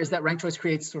 Another is that ranked choice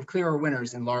creates sort of clearer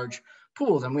winners in large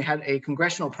pools. And we had a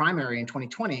congressional primary in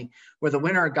 2020 where the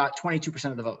winner got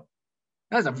 22% of the vote.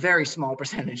 That's a very small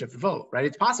percentage of the vote, right?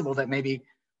 It's possible that maybe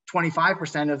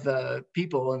 25% of the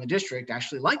people in the district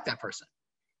actually liked that person,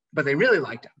 but they really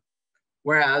liked him.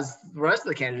 Whereas the rest of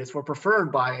the candidates were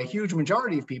preferred by a huge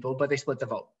majority of people, but they split the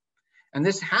vote. And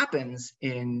this happens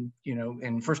in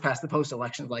first past the post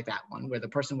elections like that one, where the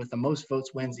person with the most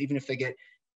votes wins, even if they get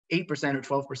 8% or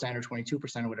 12% or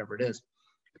 22% or whatever it is.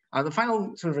 The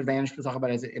final sort of advantage to talk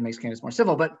about is it makes candidates more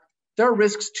civil, but there are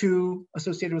risks too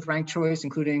associated with ranked choice,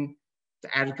 including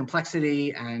the added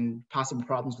complexity and possible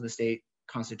problems with the state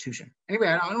constitution. Anyway,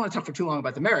 I don't want to talk for too long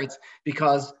about the merits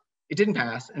because it didn't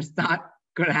pass and it's not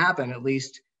going to happen, at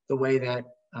least the way that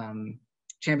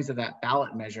champions of that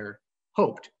ballot measure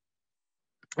hoped.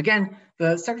 Again,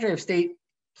 the Secretary of State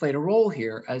played a role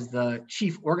here as the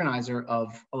chief organizer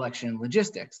of election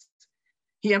logistics.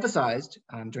 He emphasized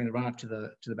during the run-up to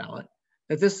the ballot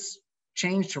that this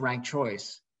change to ranked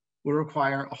choice would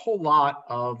require a whole lot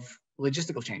of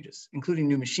logistical changes, including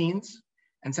new machines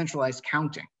and centralized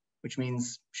counting, which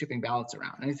means shipping ballots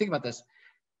around. And you think about this,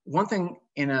 one thing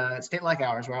in a state like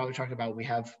ours, where I was talking about, we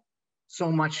have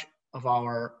so much of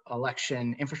our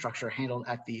election infrastructure handled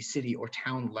at the city or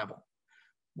town level,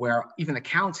 where even the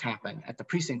counts happen at the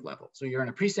precinct level. So you're in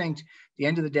a precinct, at the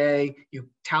end of the day, you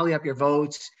tally up your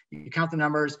votes, you count the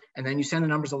numbers, and then you send the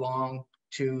numbers along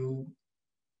to,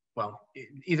 well,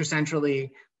 either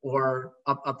centrally or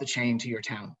up the chain to your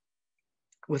town.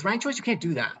 With ranked choice, you can't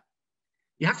do that.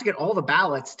 You have to get all the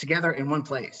ballots together in one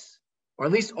place, or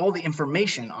at least all the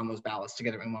information on those ballots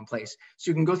together in one place.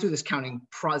 So you can go through this counting,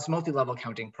 this multi-level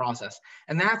counting process.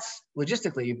 And that's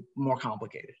logistically more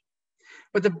complicated.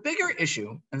 But the bigger issue,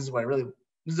 and this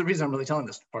is the reason I'm really telling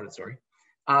this part of the story,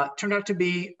 turned out to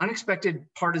be unexpected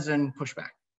partisan pushback.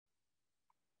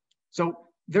 So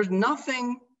there's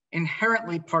nothing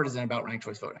inherently partisan about ranked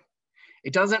choice voting.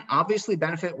 It doesn't obviously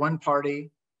benefit one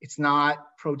party. It's not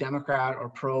pro-Democrat or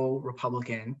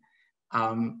pro-Republican,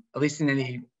 at least in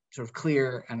any sort of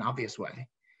clear and obvious way.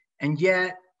 And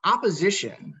yet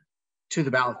opposition to the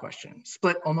ballot question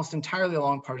split almost entirely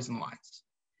along partisan lines.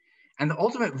 And the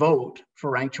ultimate vote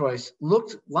for ranked choice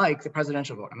looked like the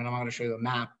presidential vote. I mean, I'm not going to show you a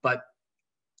map, but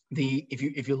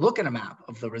if you look at a map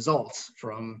of the results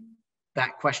from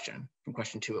that question, from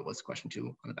question 2, it was question 2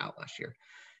 on the ballot last year,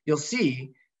 you'll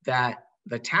see that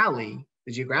the tally,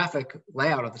 the geographic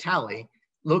layout of the tally,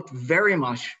 looked very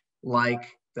much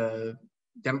like the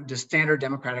standard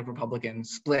Democratic Republican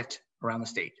split around the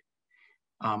state.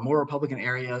 More Republican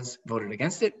areas voted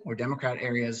against it, more Democrat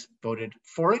areas voted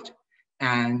for it,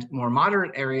 and more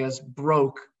moderate areas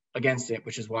broke against it,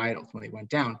 which is why it ultimately went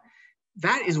down.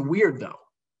 That is weird though,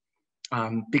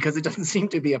 because it doesn't seem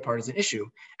to be a partisan issue.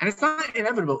 And it's not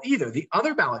inevitable either. The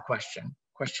other ballot question,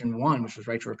 question 1, which was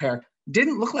right to repair,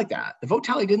 didn't look like that. The vote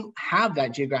tally didn't have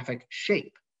that geographic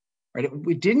shape, right?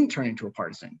 It didn't turn into a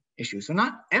partisan issue. So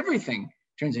not everything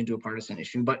turns into a partisan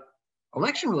issue, but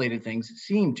election-related things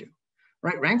seem to,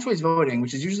 right? Ranked choice voting,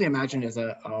 which is usually imagined as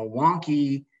a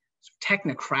wonky,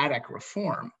 technocratic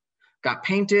reform, got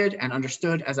painted and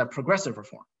understood as a progressive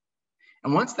reform.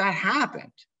 And once that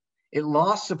happened, it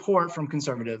lost support from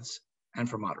conservatives and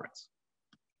from moderates.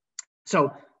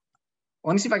 So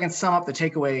let me see if I can sum up the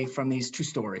takeaway from these 2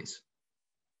 stories.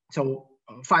 So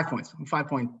 5 points,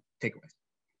 5-point takeaways.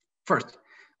 First,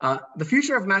 the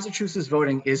future of Massachusetts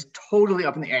voting is totally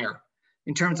up in the air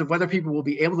in terms of whether people will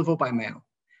be able to vote by mail.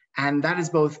 And that is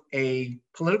both a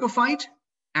political fight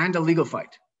and a legal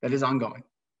fight that is ongoing.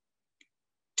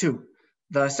 2,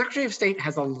 the Secretary of State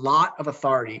has a lot of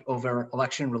authority over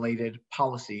election-related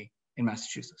policy in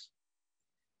Massachusetts.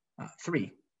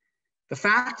 3, the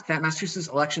fact that Massachusetts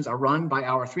elections are run by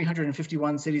our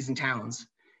 351 cities and towns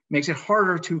makes it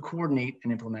harder to coordinate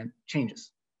and implement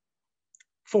changes.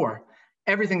 4,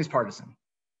 everything is partisan,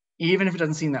 even if it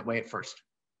doesn't seem that way at first.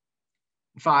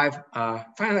 5,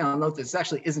 finally, I'll note this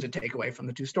actually isn't a takeaway from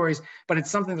the 2 stories, but it's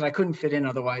something that I couldn't fit in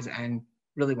otherwise and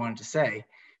really wanted to say,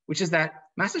 which is that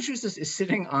Massachusetts is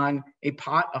sitting on a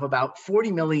pot of about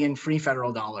 40 million free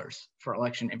federal dollars for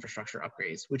election infrastructure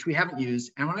upgrades, which we haven't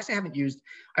used. And when I say haven't used,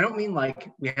 I don't mean like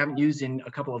we haven't used in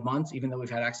a couple of months, even though we've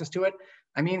had access to it.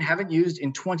 I mean, haven't used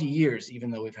in 20 years,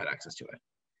 even though we've had access to it.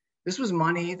 This was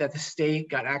money that the state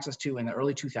got access to in the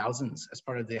early 2000s as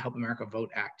part of the Help America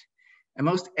Vote Act. And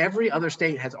most every other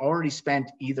state has already spent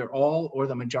either all or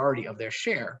the majority of their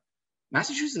share.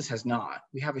 Massachusetts has not.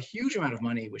 We have a huge amount of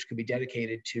money which could be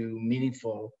dedicated to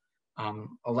meaningful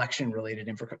election-related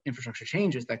infrastructure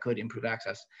changes that could improve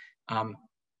access.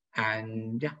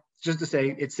 And yeah, just to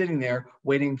say, it's sitting there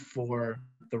waiting for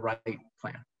the right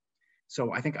plan.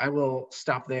 So I think I will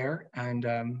stop there, and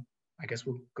I guess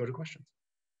we'll go to questions.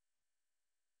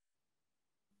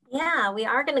 Yeah, we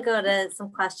are going to go to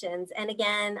some questions. And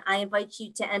again, I invite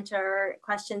you to enter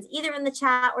questions either in the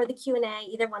chat or the Q&A.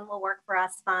 Either one will work for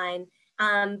us fine.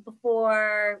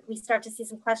 Before we start to see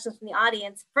some questions from the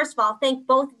audience, first of all, thank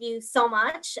both of you so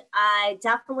much. I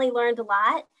definitely learned a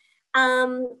lot.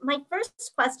 My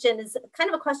first question is kind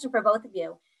of a question for both of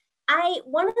you.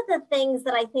 One of the things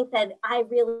that I think that I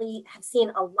really have seen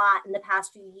a lot in the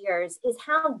past few years is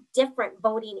how different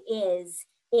voting is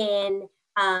in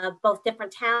both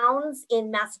different towns in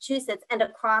Massachusetts and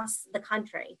across the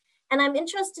country. And I'm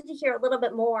interested to hear a little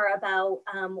bit more about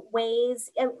ways,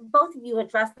 and both of you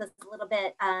addressed this a little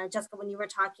bit, Jessica, when you were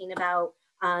talking about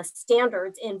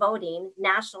standards in voting,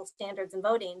 national standards in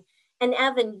voting. And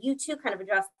Evan, you too kind of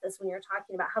addressed this when you were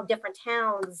talking about how different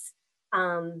towns,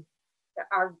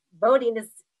 our voting is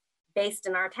based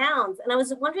in our towns. And I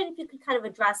was wondering if you could kind of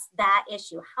address that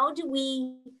issue. How do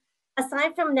we,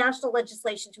 aside from national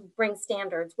legislation to bring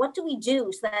standards, what do we do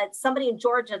so that somebody in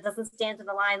Georgia doesn't stand in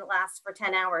the line that lasts for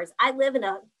 10 hours? I live in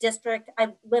a district, I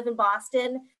live in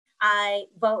Boston. I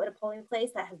vote at a polling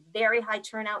place that has very high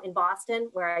turnout in Boston,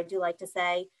 where I do like to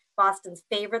say Boston's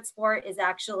favorite sport is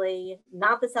actually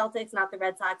not the Celtics, not the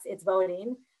Red Sox, it's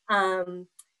voting.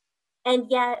 And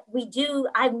yet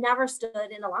I've never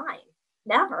stood in a line,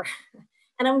 never.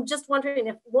 And I'm just wondering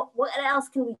if what else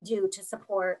can we do to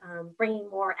support bringing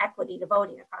more equity to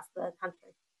voting across the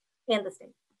country and the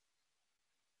state?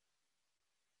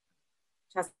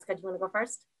 Jessica, do you want to go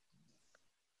first?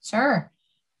 Sure.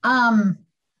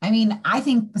 I mean, I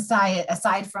think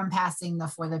aside from passing the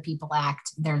For the People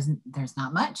Act, there's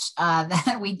not much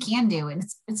that we can do, and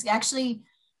it's actually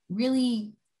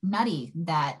really nutty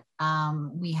that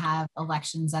we have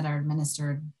elections that are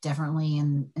administered differently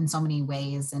in so many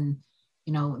ways. And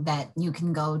you know, that you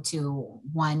can go to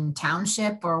one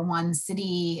township or one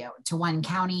city to one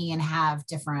county and have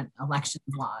different election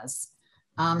laws.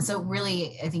 So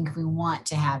really, I think if we want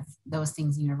to have those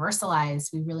things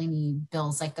universalized, we really need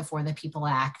bills like the For the People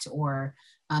Act or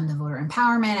the Voter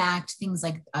Empowerment Act, things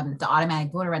like the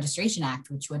Automatic Voter Registration Act,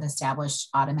 which would establish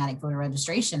automatic voter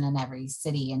registration in every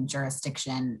city and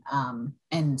jurisdiction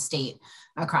and state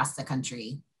across the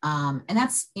country. And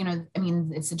that's, you know, I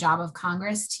mean, it's the job of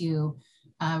Congress to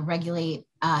regulate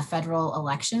federal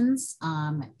elections,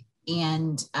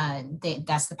 and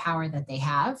that's the power that they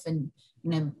have. And you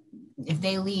know, if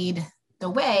they lead the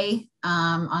way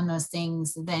on those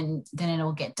things, then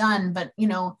it'll get done. But you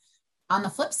know, on the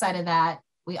flip side of that,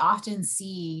 we often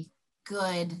see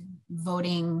good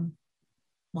voting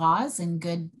laws and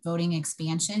good voting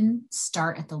expansion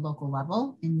start at the local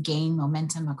level and gain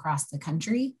momentum across the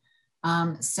country.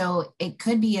 So it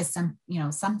could be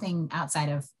something outside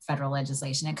of federal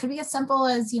legislation. It could be as simple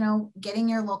as, you know, getting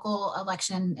your local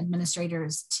election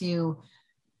administrators to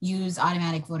use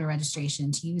automatic voter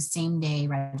registration, to use same-day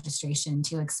registration,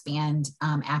 to expand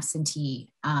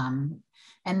absentee,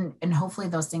 and hopefully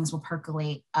those things will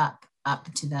percolate up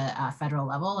to the federal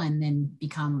level and then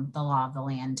become the law of the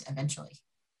land eventually.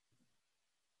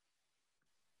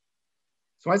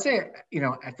 So I'd say, you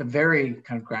know, at the very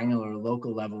kind of granular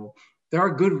local level, there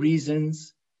are good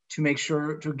reasons to make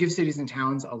sure, to give cities and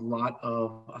towns a lot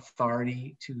of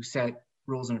authority to set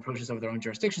rules and approaches over their own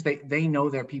jurisdictions. They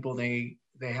know their people, they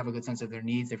have a good sense of their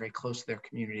needs, they're very close to their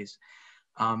communities.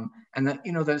 And that,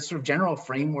 you know, the sort of general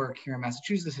framework here in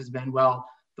Massachusetts has been, well,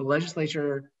 the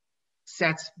legislature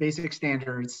sets basic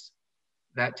standards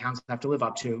that towns have to live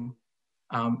up to.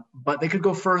 But they could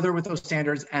go further with those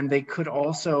standards, and they could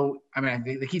also, I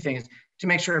mean, the key thing is to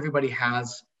make sure everybody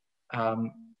has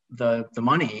the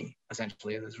money,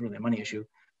 essentially, this is really a money issue,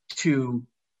 to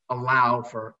allow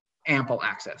for ample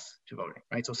access to voting,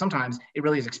 right? So sometimes it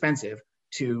really is expensive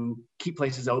to keep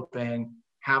places open,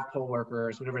 have poll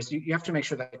workers, whatever. So you have to make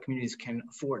sure that communities can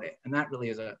afford it. And that really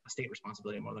is a state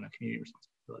responsibility more than a community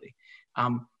responsibility.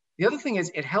 The other thing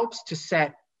is it helps to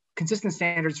set consistent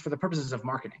standards for the purposes of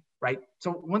marketing, right?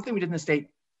 So one thing we did in the state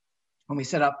when we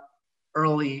set up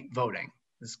early voting,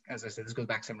 this, as I said, this goes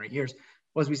back 7 or 8 years,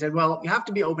 was we said, well, you have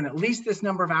to be open at least this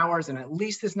number of hours and at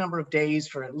least this number of days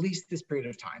for at least this period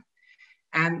of time.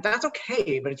 And that's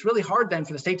okay, but it's really hard then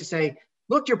for the state to say,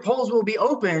 look, your polls will be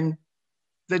open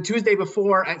the Tuesday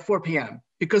before at 4 p.m.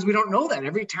 because we don't know that.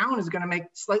 Every town is going to make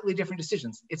slightly different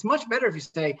decisions. It's much better if you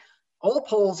say, all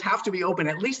polls have to be open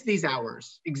at least these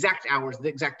hours, the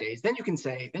exact days. Then you can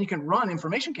say, then you can run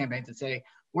information campaigns that say,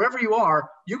 wherever you are,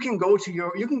 you can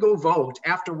go vote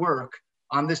after work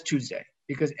on this Tuesday,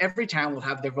 because every town will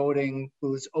have their voting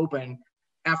booths open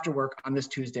after work on this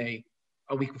Tuesday,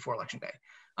 a week before Election Day.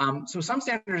 So some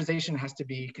standardization has to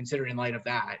be considered in light of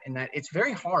that, in that it's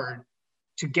very hard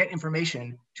to get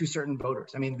information to certain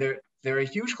voters. I mean, they're a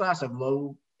huge class of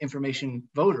low information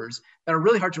voters that are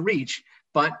really hard to reach,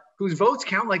 but whose votes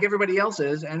count like everybody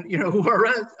else's, and you know, who are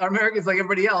Americans like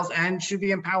everybody else and should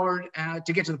be empowered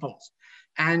to get to the polls.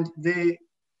 And the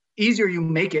easier you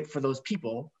make it for those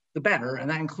people, the better, and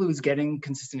that includes getting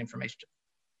consistent information.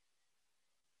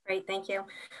 Great, thank you.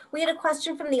 We had a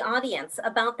question from the audience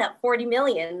about that 40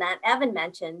 million that Evan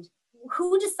mentioned.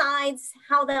 Who decides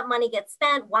how that money gets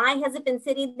spent? Why has it been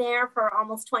sitting there for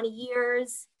almost 20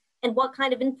 years? And what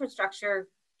kind of infrastructure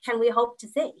can we hope to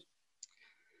see?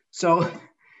 So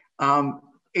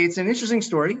it's an interesting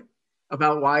story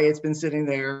about why it's been sitting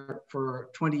there for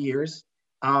 20 years.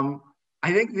 I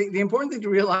think the important thing to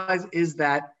realize is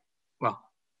that, well,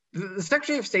 the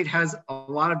Secretary of State has a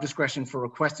lot of discretion for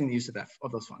requesting the use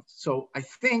of those funds. So I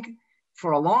think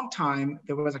for a long time,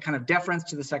 there was a kind of deference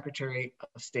to the Secretary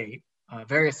of State,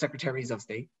 various secretaries of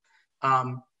state,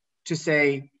 to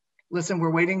say, listen,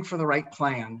 we're waiting for the right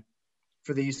plan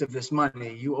for the use of this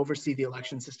money. You oversee the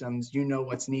election systems, you know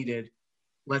what's needed.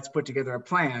 Let's put together a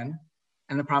plan.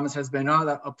 And the promise has been, oh,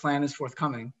 that a plan is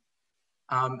forthcoming.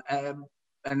 And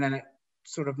then it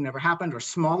sort of never happened, or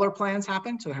smaller plans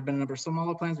happened. So there have been a number of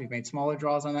smaller plans. We've made smaller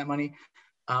draws on that money.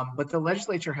 But the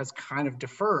legislature has kind of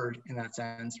deferred in that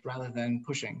sense rather than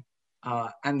pushing.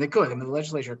 And they could, and the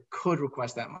legislature could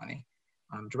request that money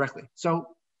directly. So,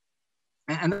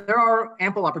 and there are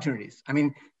ample opportunities. I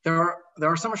mean, there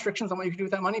are some restrictions on what you can do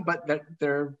with that money, but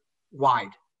they're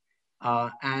wide.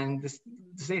 And the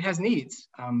state has needs,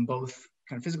 both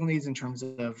kind of physical needs in terms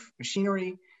of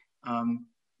machinery,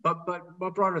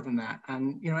 but broader than that.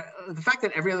 And you know, the fact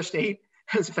that every other state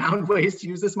has found ways to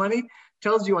use this money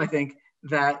tells you, I think,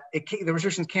 that the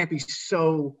restrictions can't be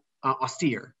so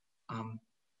austere.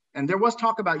 And there was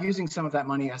talk about using some of that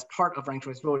money as part of ranked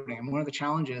choice voting. And one of the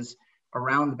challenges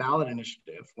around the ballot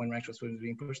initiative when ranked choice voting was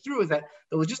being pushed through is that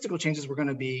the logistical changes were going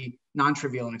to be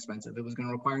non-trivial and expensive. It was going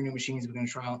to require new machines, it was going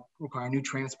to require new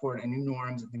transport and new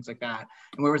norms and things like that.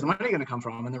 And where was the money going to come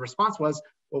from? And the response was,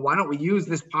 well, why don't we use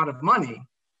this pot of money?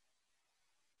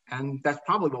 And that's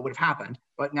probably what would have happened.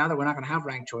 But now that we're not going to have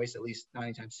ranked choice, at least not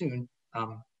anytime soon, that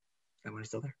money's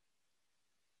still there.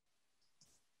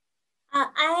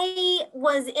 I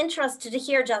was interested to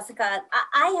hear, Jessica,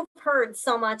 I have heard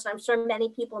so much, and I'm sure many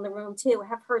people in the room too,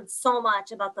 have heard so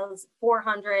much about those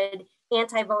 400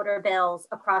 anti-voter bills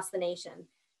across the nation.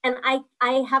 And I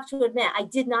have to admit, I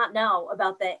did not know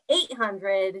about the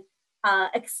 800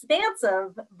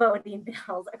 expansive voting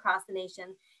bills across the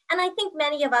nation. And I think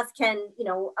many of us can, you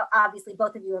know, obviously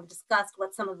both of you have discussed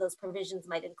what some of those provisions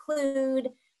might include.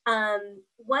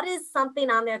 What is something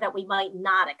on there that we might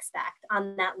not expect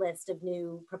on that list of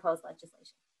new proposed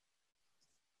legislation?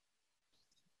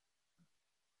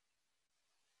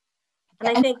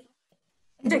 And I think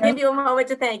to give you a moment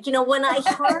to think, you know, when I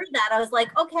heard that, I was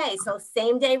like, okay, so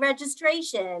same day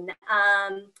registration,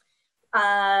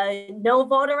 no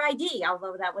voter ID,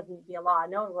 although that wouldn't be a law,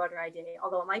 no voter ID,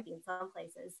 although it might be in some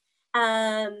places.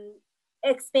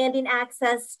 Expanding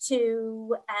access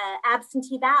to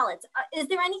absentee ballots. Is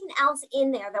there anything else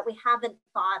in there that we haven't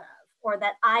thought of, or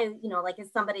that I, you know, like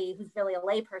as somebody who's really a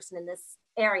layperson in this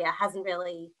area, hasn't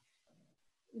really,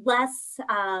 less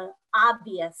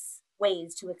obvious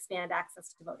ways to expand access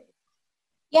to voting?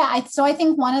 Yeah, so I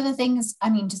think one of the things, I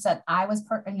mean, just that I was,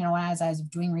 you know, when I was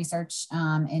doing research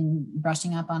and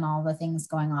brushing up on all the things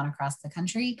going on across the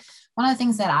country, one of the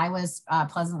things that I was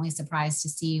pleasantly surprised to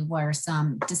see were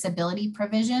some disability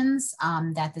provisions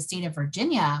that the state of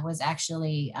Virginia was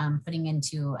actually putting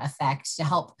into effect to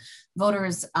help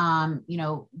voters, you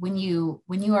know, when you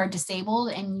are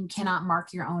disabled and you cannot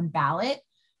mark your own ballot,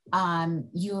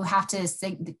 you have to,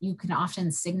 you can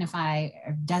often signify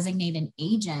or designate an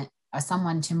agent,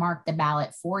 someone to mark the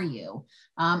ballot for you.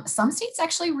 Some states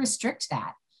actually restrict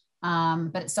that.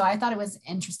 But so I thought it was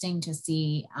interesting to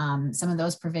see some of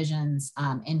those provisions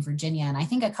in Virginia, and I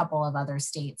think a couple of other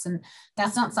states. And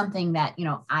that's not something that, you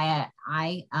know, I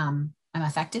am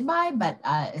affected by, but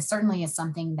it certainly is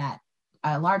something that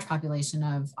a large population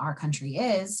of our country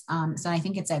is. So I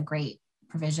think it's a great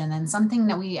provision and something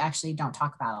that we actually don't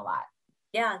talk about a lot.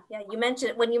 Yeah, you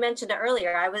mentioned, when you mentioned it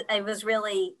earlier, I was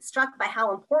really struck by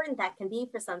how important that can be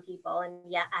for some people. And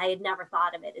yeah, I had never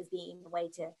thought of it as being a way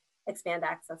to expand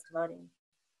access to voting.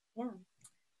 Yeah,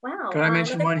 wow. Can I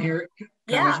mention one here?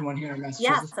 Can I mention one here in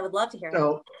Massachusetts? Yes, I would love to hear.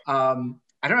 So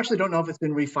I don't know if it's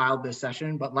been refiled this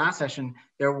session, but last session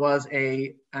there was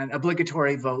an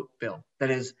obligatory vote bill. That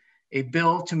is a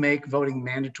bill to make voting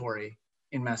mandatory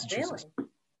in Massachusetts. Really?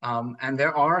 And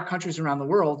there are countries around the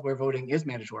world where voting is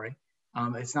mandatory.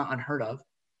 It's not unheard of.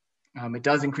 It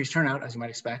does increase turnout, as you might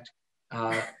expect.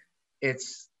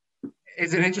 It's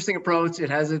an interesting approach. It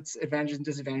has its advantages and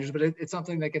disadvantages, but it's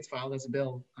something that gets filed as a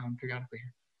bill periodically.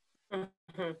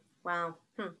 Mm-hmm. Wow.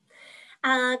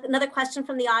 Another question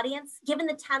from the audience. Given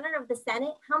the tenor of the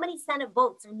Senate, how many Senate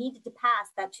votes are needed to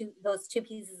pass those two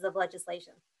pieces of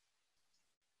legislation?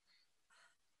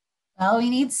 Well, we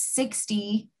need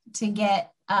 60 to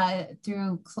get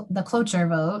through the cloture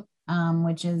vote.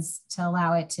 Which is to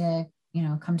allow it to, you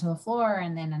know, come to the floor,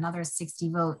 and then another 60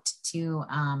 vote to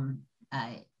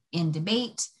in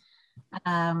debate.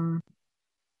 So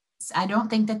I don't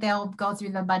think that they'll go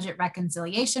through the budget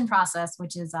reconciliation process,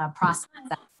 which is a process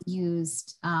that's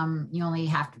used. You only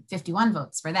have 51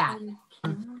 votes for that.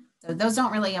 So those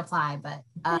don't really apply, but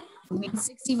we need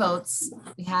 60 votes.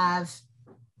 We have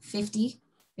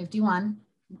 51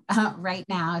 right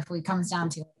now if it comes down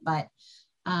to it, but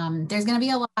there's going to be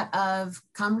a lot of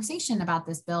conversation about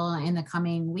this bill in the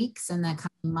coming weeks and the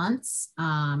coming months,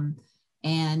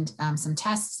 and some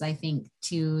tests, I think,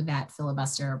 to that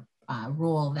filibuster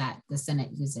rule that the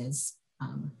Senate uses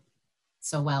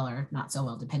so well or not so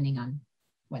well, depending on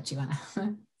what you want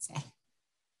to say.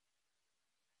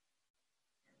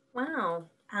 Wow.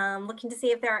 Looking to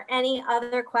see if there are any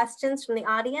other questions from the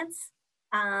audience.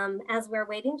 As we're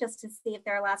waiting just to see if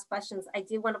there are last questions, I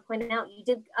do want to point out you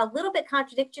did a little bit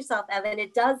contradict yourself, Evan.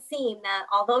 It does seem that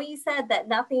although you said that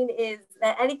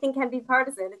that anything can be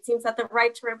partisan, it seems that the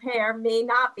right to repair may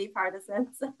not be partisan.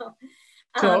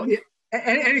 So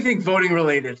anything voting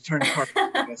related turns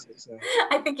partisan. So,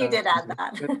 I think you did add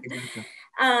that.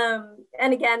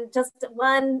 And again, just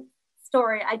one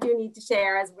story I do need to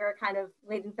share as we're kind of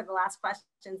waiting for the last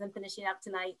questions and finishing up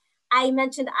tonight. I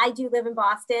mentioned I do live in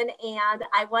Boston, and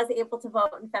I was able to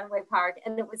vote in Fenway Park,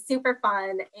 and it was super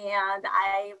fun. And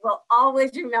I will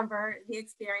always remember the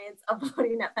experience of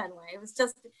voting at Fenway.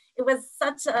 It was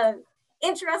such an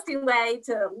interesting way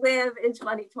to live in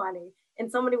 2020. In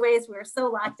so many ways, we were so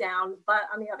locked down. But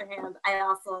on the other hand, I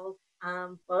also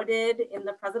voted in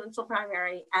the presidential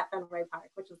primary at Fenway Park,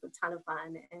 which was a ton of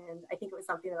fun. And I think it was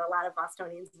something that a lot of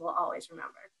Bostonians will always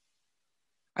remember.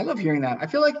 I love hearing that. I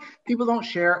feel like people don't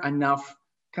share enough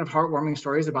kind of heartwarming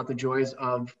stories about the joys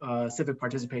of civic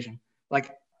participation.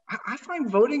 Like, I find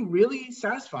voting really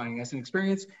satisfying as an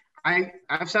experience.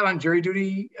 I've sat on jury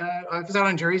duty. I've sat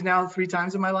on juries now 3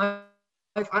 times in my life.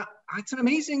 It's an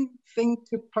amazing thing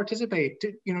to participate,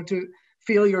 to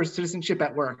feel your citizenship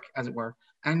at work, as it were.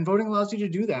 And voting allows you to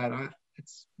do that. It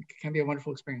can be a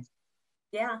wonderful experience.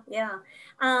 Yeah.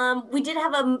 We did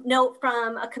have a note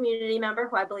from a community member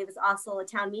who I believe is also a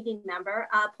town meeting member.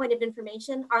 Point of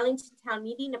information, Arlington Town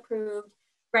Meeting approved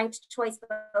ranked choice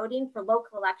voting for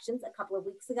local elections a couple of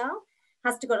weeks ago.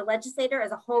 Has to go to legislator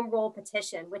as a home rule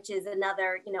petition, which is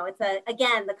another, it's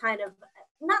again, the kind of,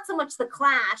 not so much the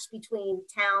clash between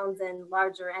towns and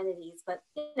larger entities, but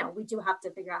we do have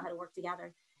to figure out how to work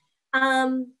together.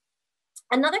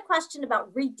 Another question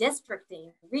about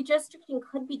redistricting. Redistricting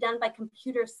could be done by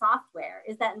computer software.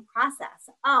 Is that in process?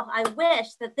 Oh, I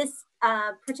wish that this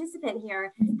participant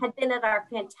here had been at our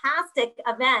fantastic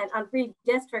event on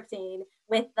redistricting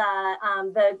with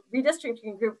the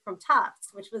redistricting group from Tufts,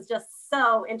 which was just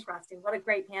so interesting. What a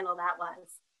great panel that was.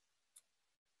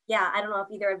 Yeah, I don't know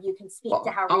if either of you can speak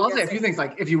to how I'll say a few things.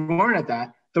 Like, if you weren't at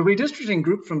that, the redistricting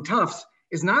group from Tufts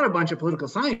is not a bunch of political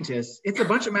scientists. It's a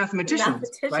bunch of mathematicians.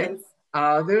 Right?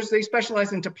 They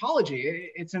specialize in topology.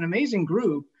 It's an amazing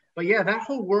group, but yeah, that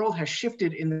whole world has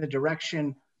shifted in the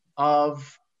direction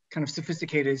of kind of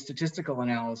sophisticated statistical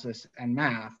analysis and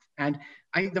math. And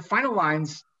the final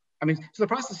lines, so the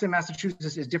process in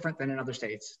Massachusetts is different than in other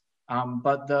states,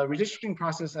 but the redistricting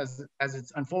process as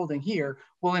it's unfolding here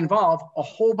will involve a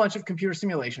whole bunch of computer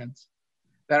simulations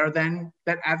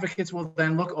that advocates will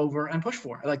then look over and push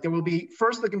for. Like, there will be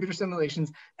first the computer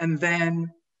simulations and then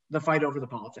the fight over the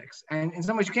politics. And in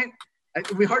some ways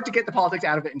it'd be hard to get the politics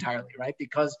out of it entirely, right?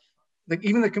 Because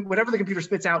whatever the computer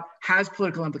spits out has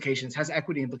political implications, has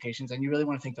equity implications, and you really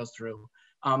want to think those through.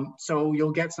 So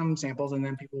you'll get some samples, and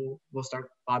then people will start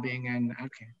lobbying and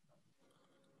advocating.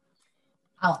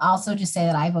 I'll also just say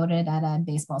that I voted at a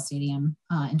baseball stadium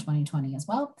in 2020 as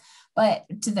well. But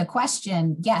to the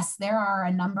question, yes, there are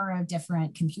a number of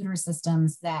different computer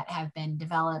systems that have been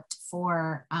developed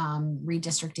for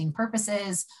redistricting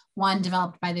purposes. One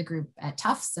developed by the group at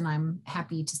Tufts, and I'm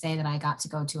happy to say that I got to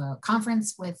go to a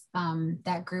conference with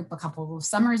that group a couple of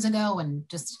summers ago, and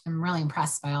just am really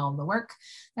impressed by all the work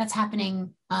that's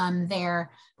happening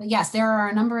there. But yes, there are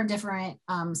a number of different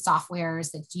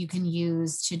softwares that you can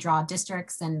use to draw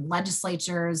districts, and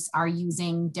legislatures are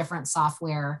using different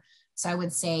software. So I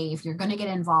would say, if you're going to get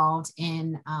involved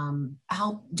in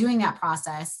help doing that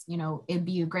process, it'd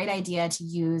be a great idea to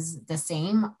use the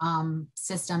same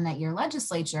system that your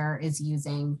legislature is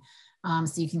using,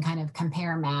 so you can kind of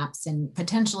compare maps, and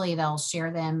potentially they'll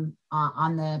share them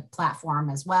on the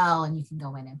platform as well, and you can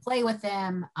go in and play with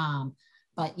them.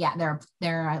 But yeah, there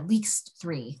are at least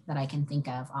 3 that I can think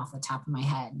of off the top of my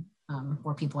head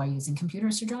where people are using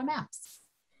computers to draw maps.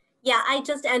 Yeah, I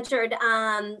just entered,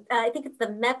 I think it's the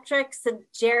metrics and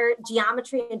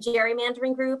geometry and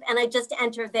gerrymandering group, and I just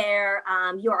entered their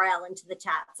URL into the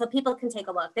chat, so people can take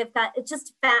a look. They've got,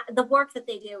 the work that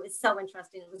they do is so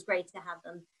interesting. It was great to have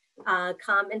them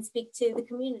come and speak to the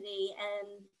community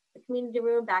and the community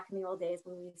room back in the old days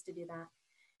when we used to do that.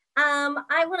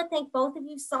 I want to thank both of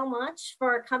you so much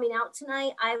for coming out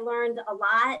tonight. I learned a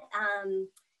lot.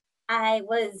 I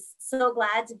was so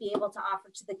glad to be able to offer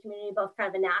to the community both kind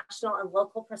of a national and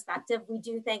local perspective.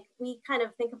 We kind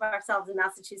of think of ourselves in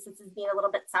Massachusetts as being a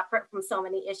little bit separate from so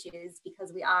many issues,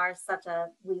 because we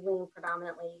lean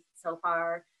predominantly so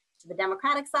far to the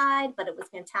Democratic side, but it was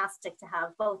fantastic to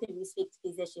have both of you speak to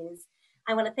these issues.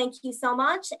 I want to thank you so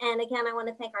much. And again, I want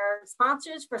to thank our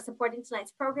sponsors for supporting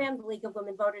tonight's program, the League of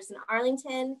Women Voters in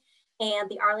Arlington and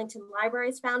the Arlington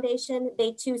Libraries Foundation.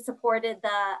 They too supported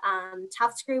the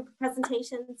Tufts Group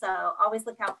presentation, so always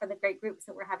look out for the great groups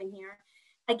that we're having here.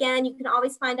 Again, you can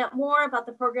always find out more about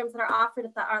the programs that are offered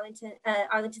at the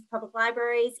Arlington Public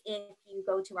Libraries if you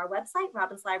go to our website,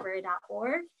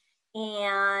 robbinslibrary.org.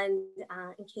 And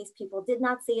in case people did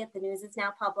not see it, the news is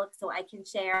now public, so I can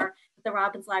share that the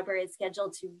Robbins Library is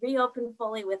scheduled to reopen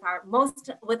fully with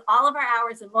all of our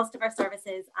hours and most of our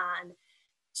services on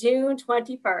June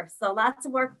 21st. So lots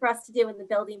of work for us to do in the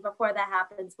building before that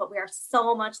happens, but we are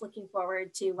so much looking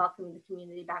forward to welcoming the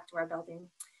community back to our building.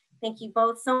 Thank you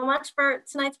both so much for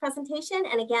tonight's presentation.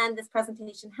 And again, this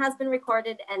presentation has been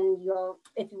recorded, and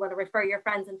if you want to refer your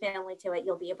friends and family to it,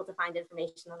 you'll be able to find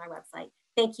information on our website.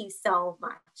 Thank you so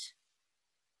much.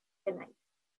 Good night.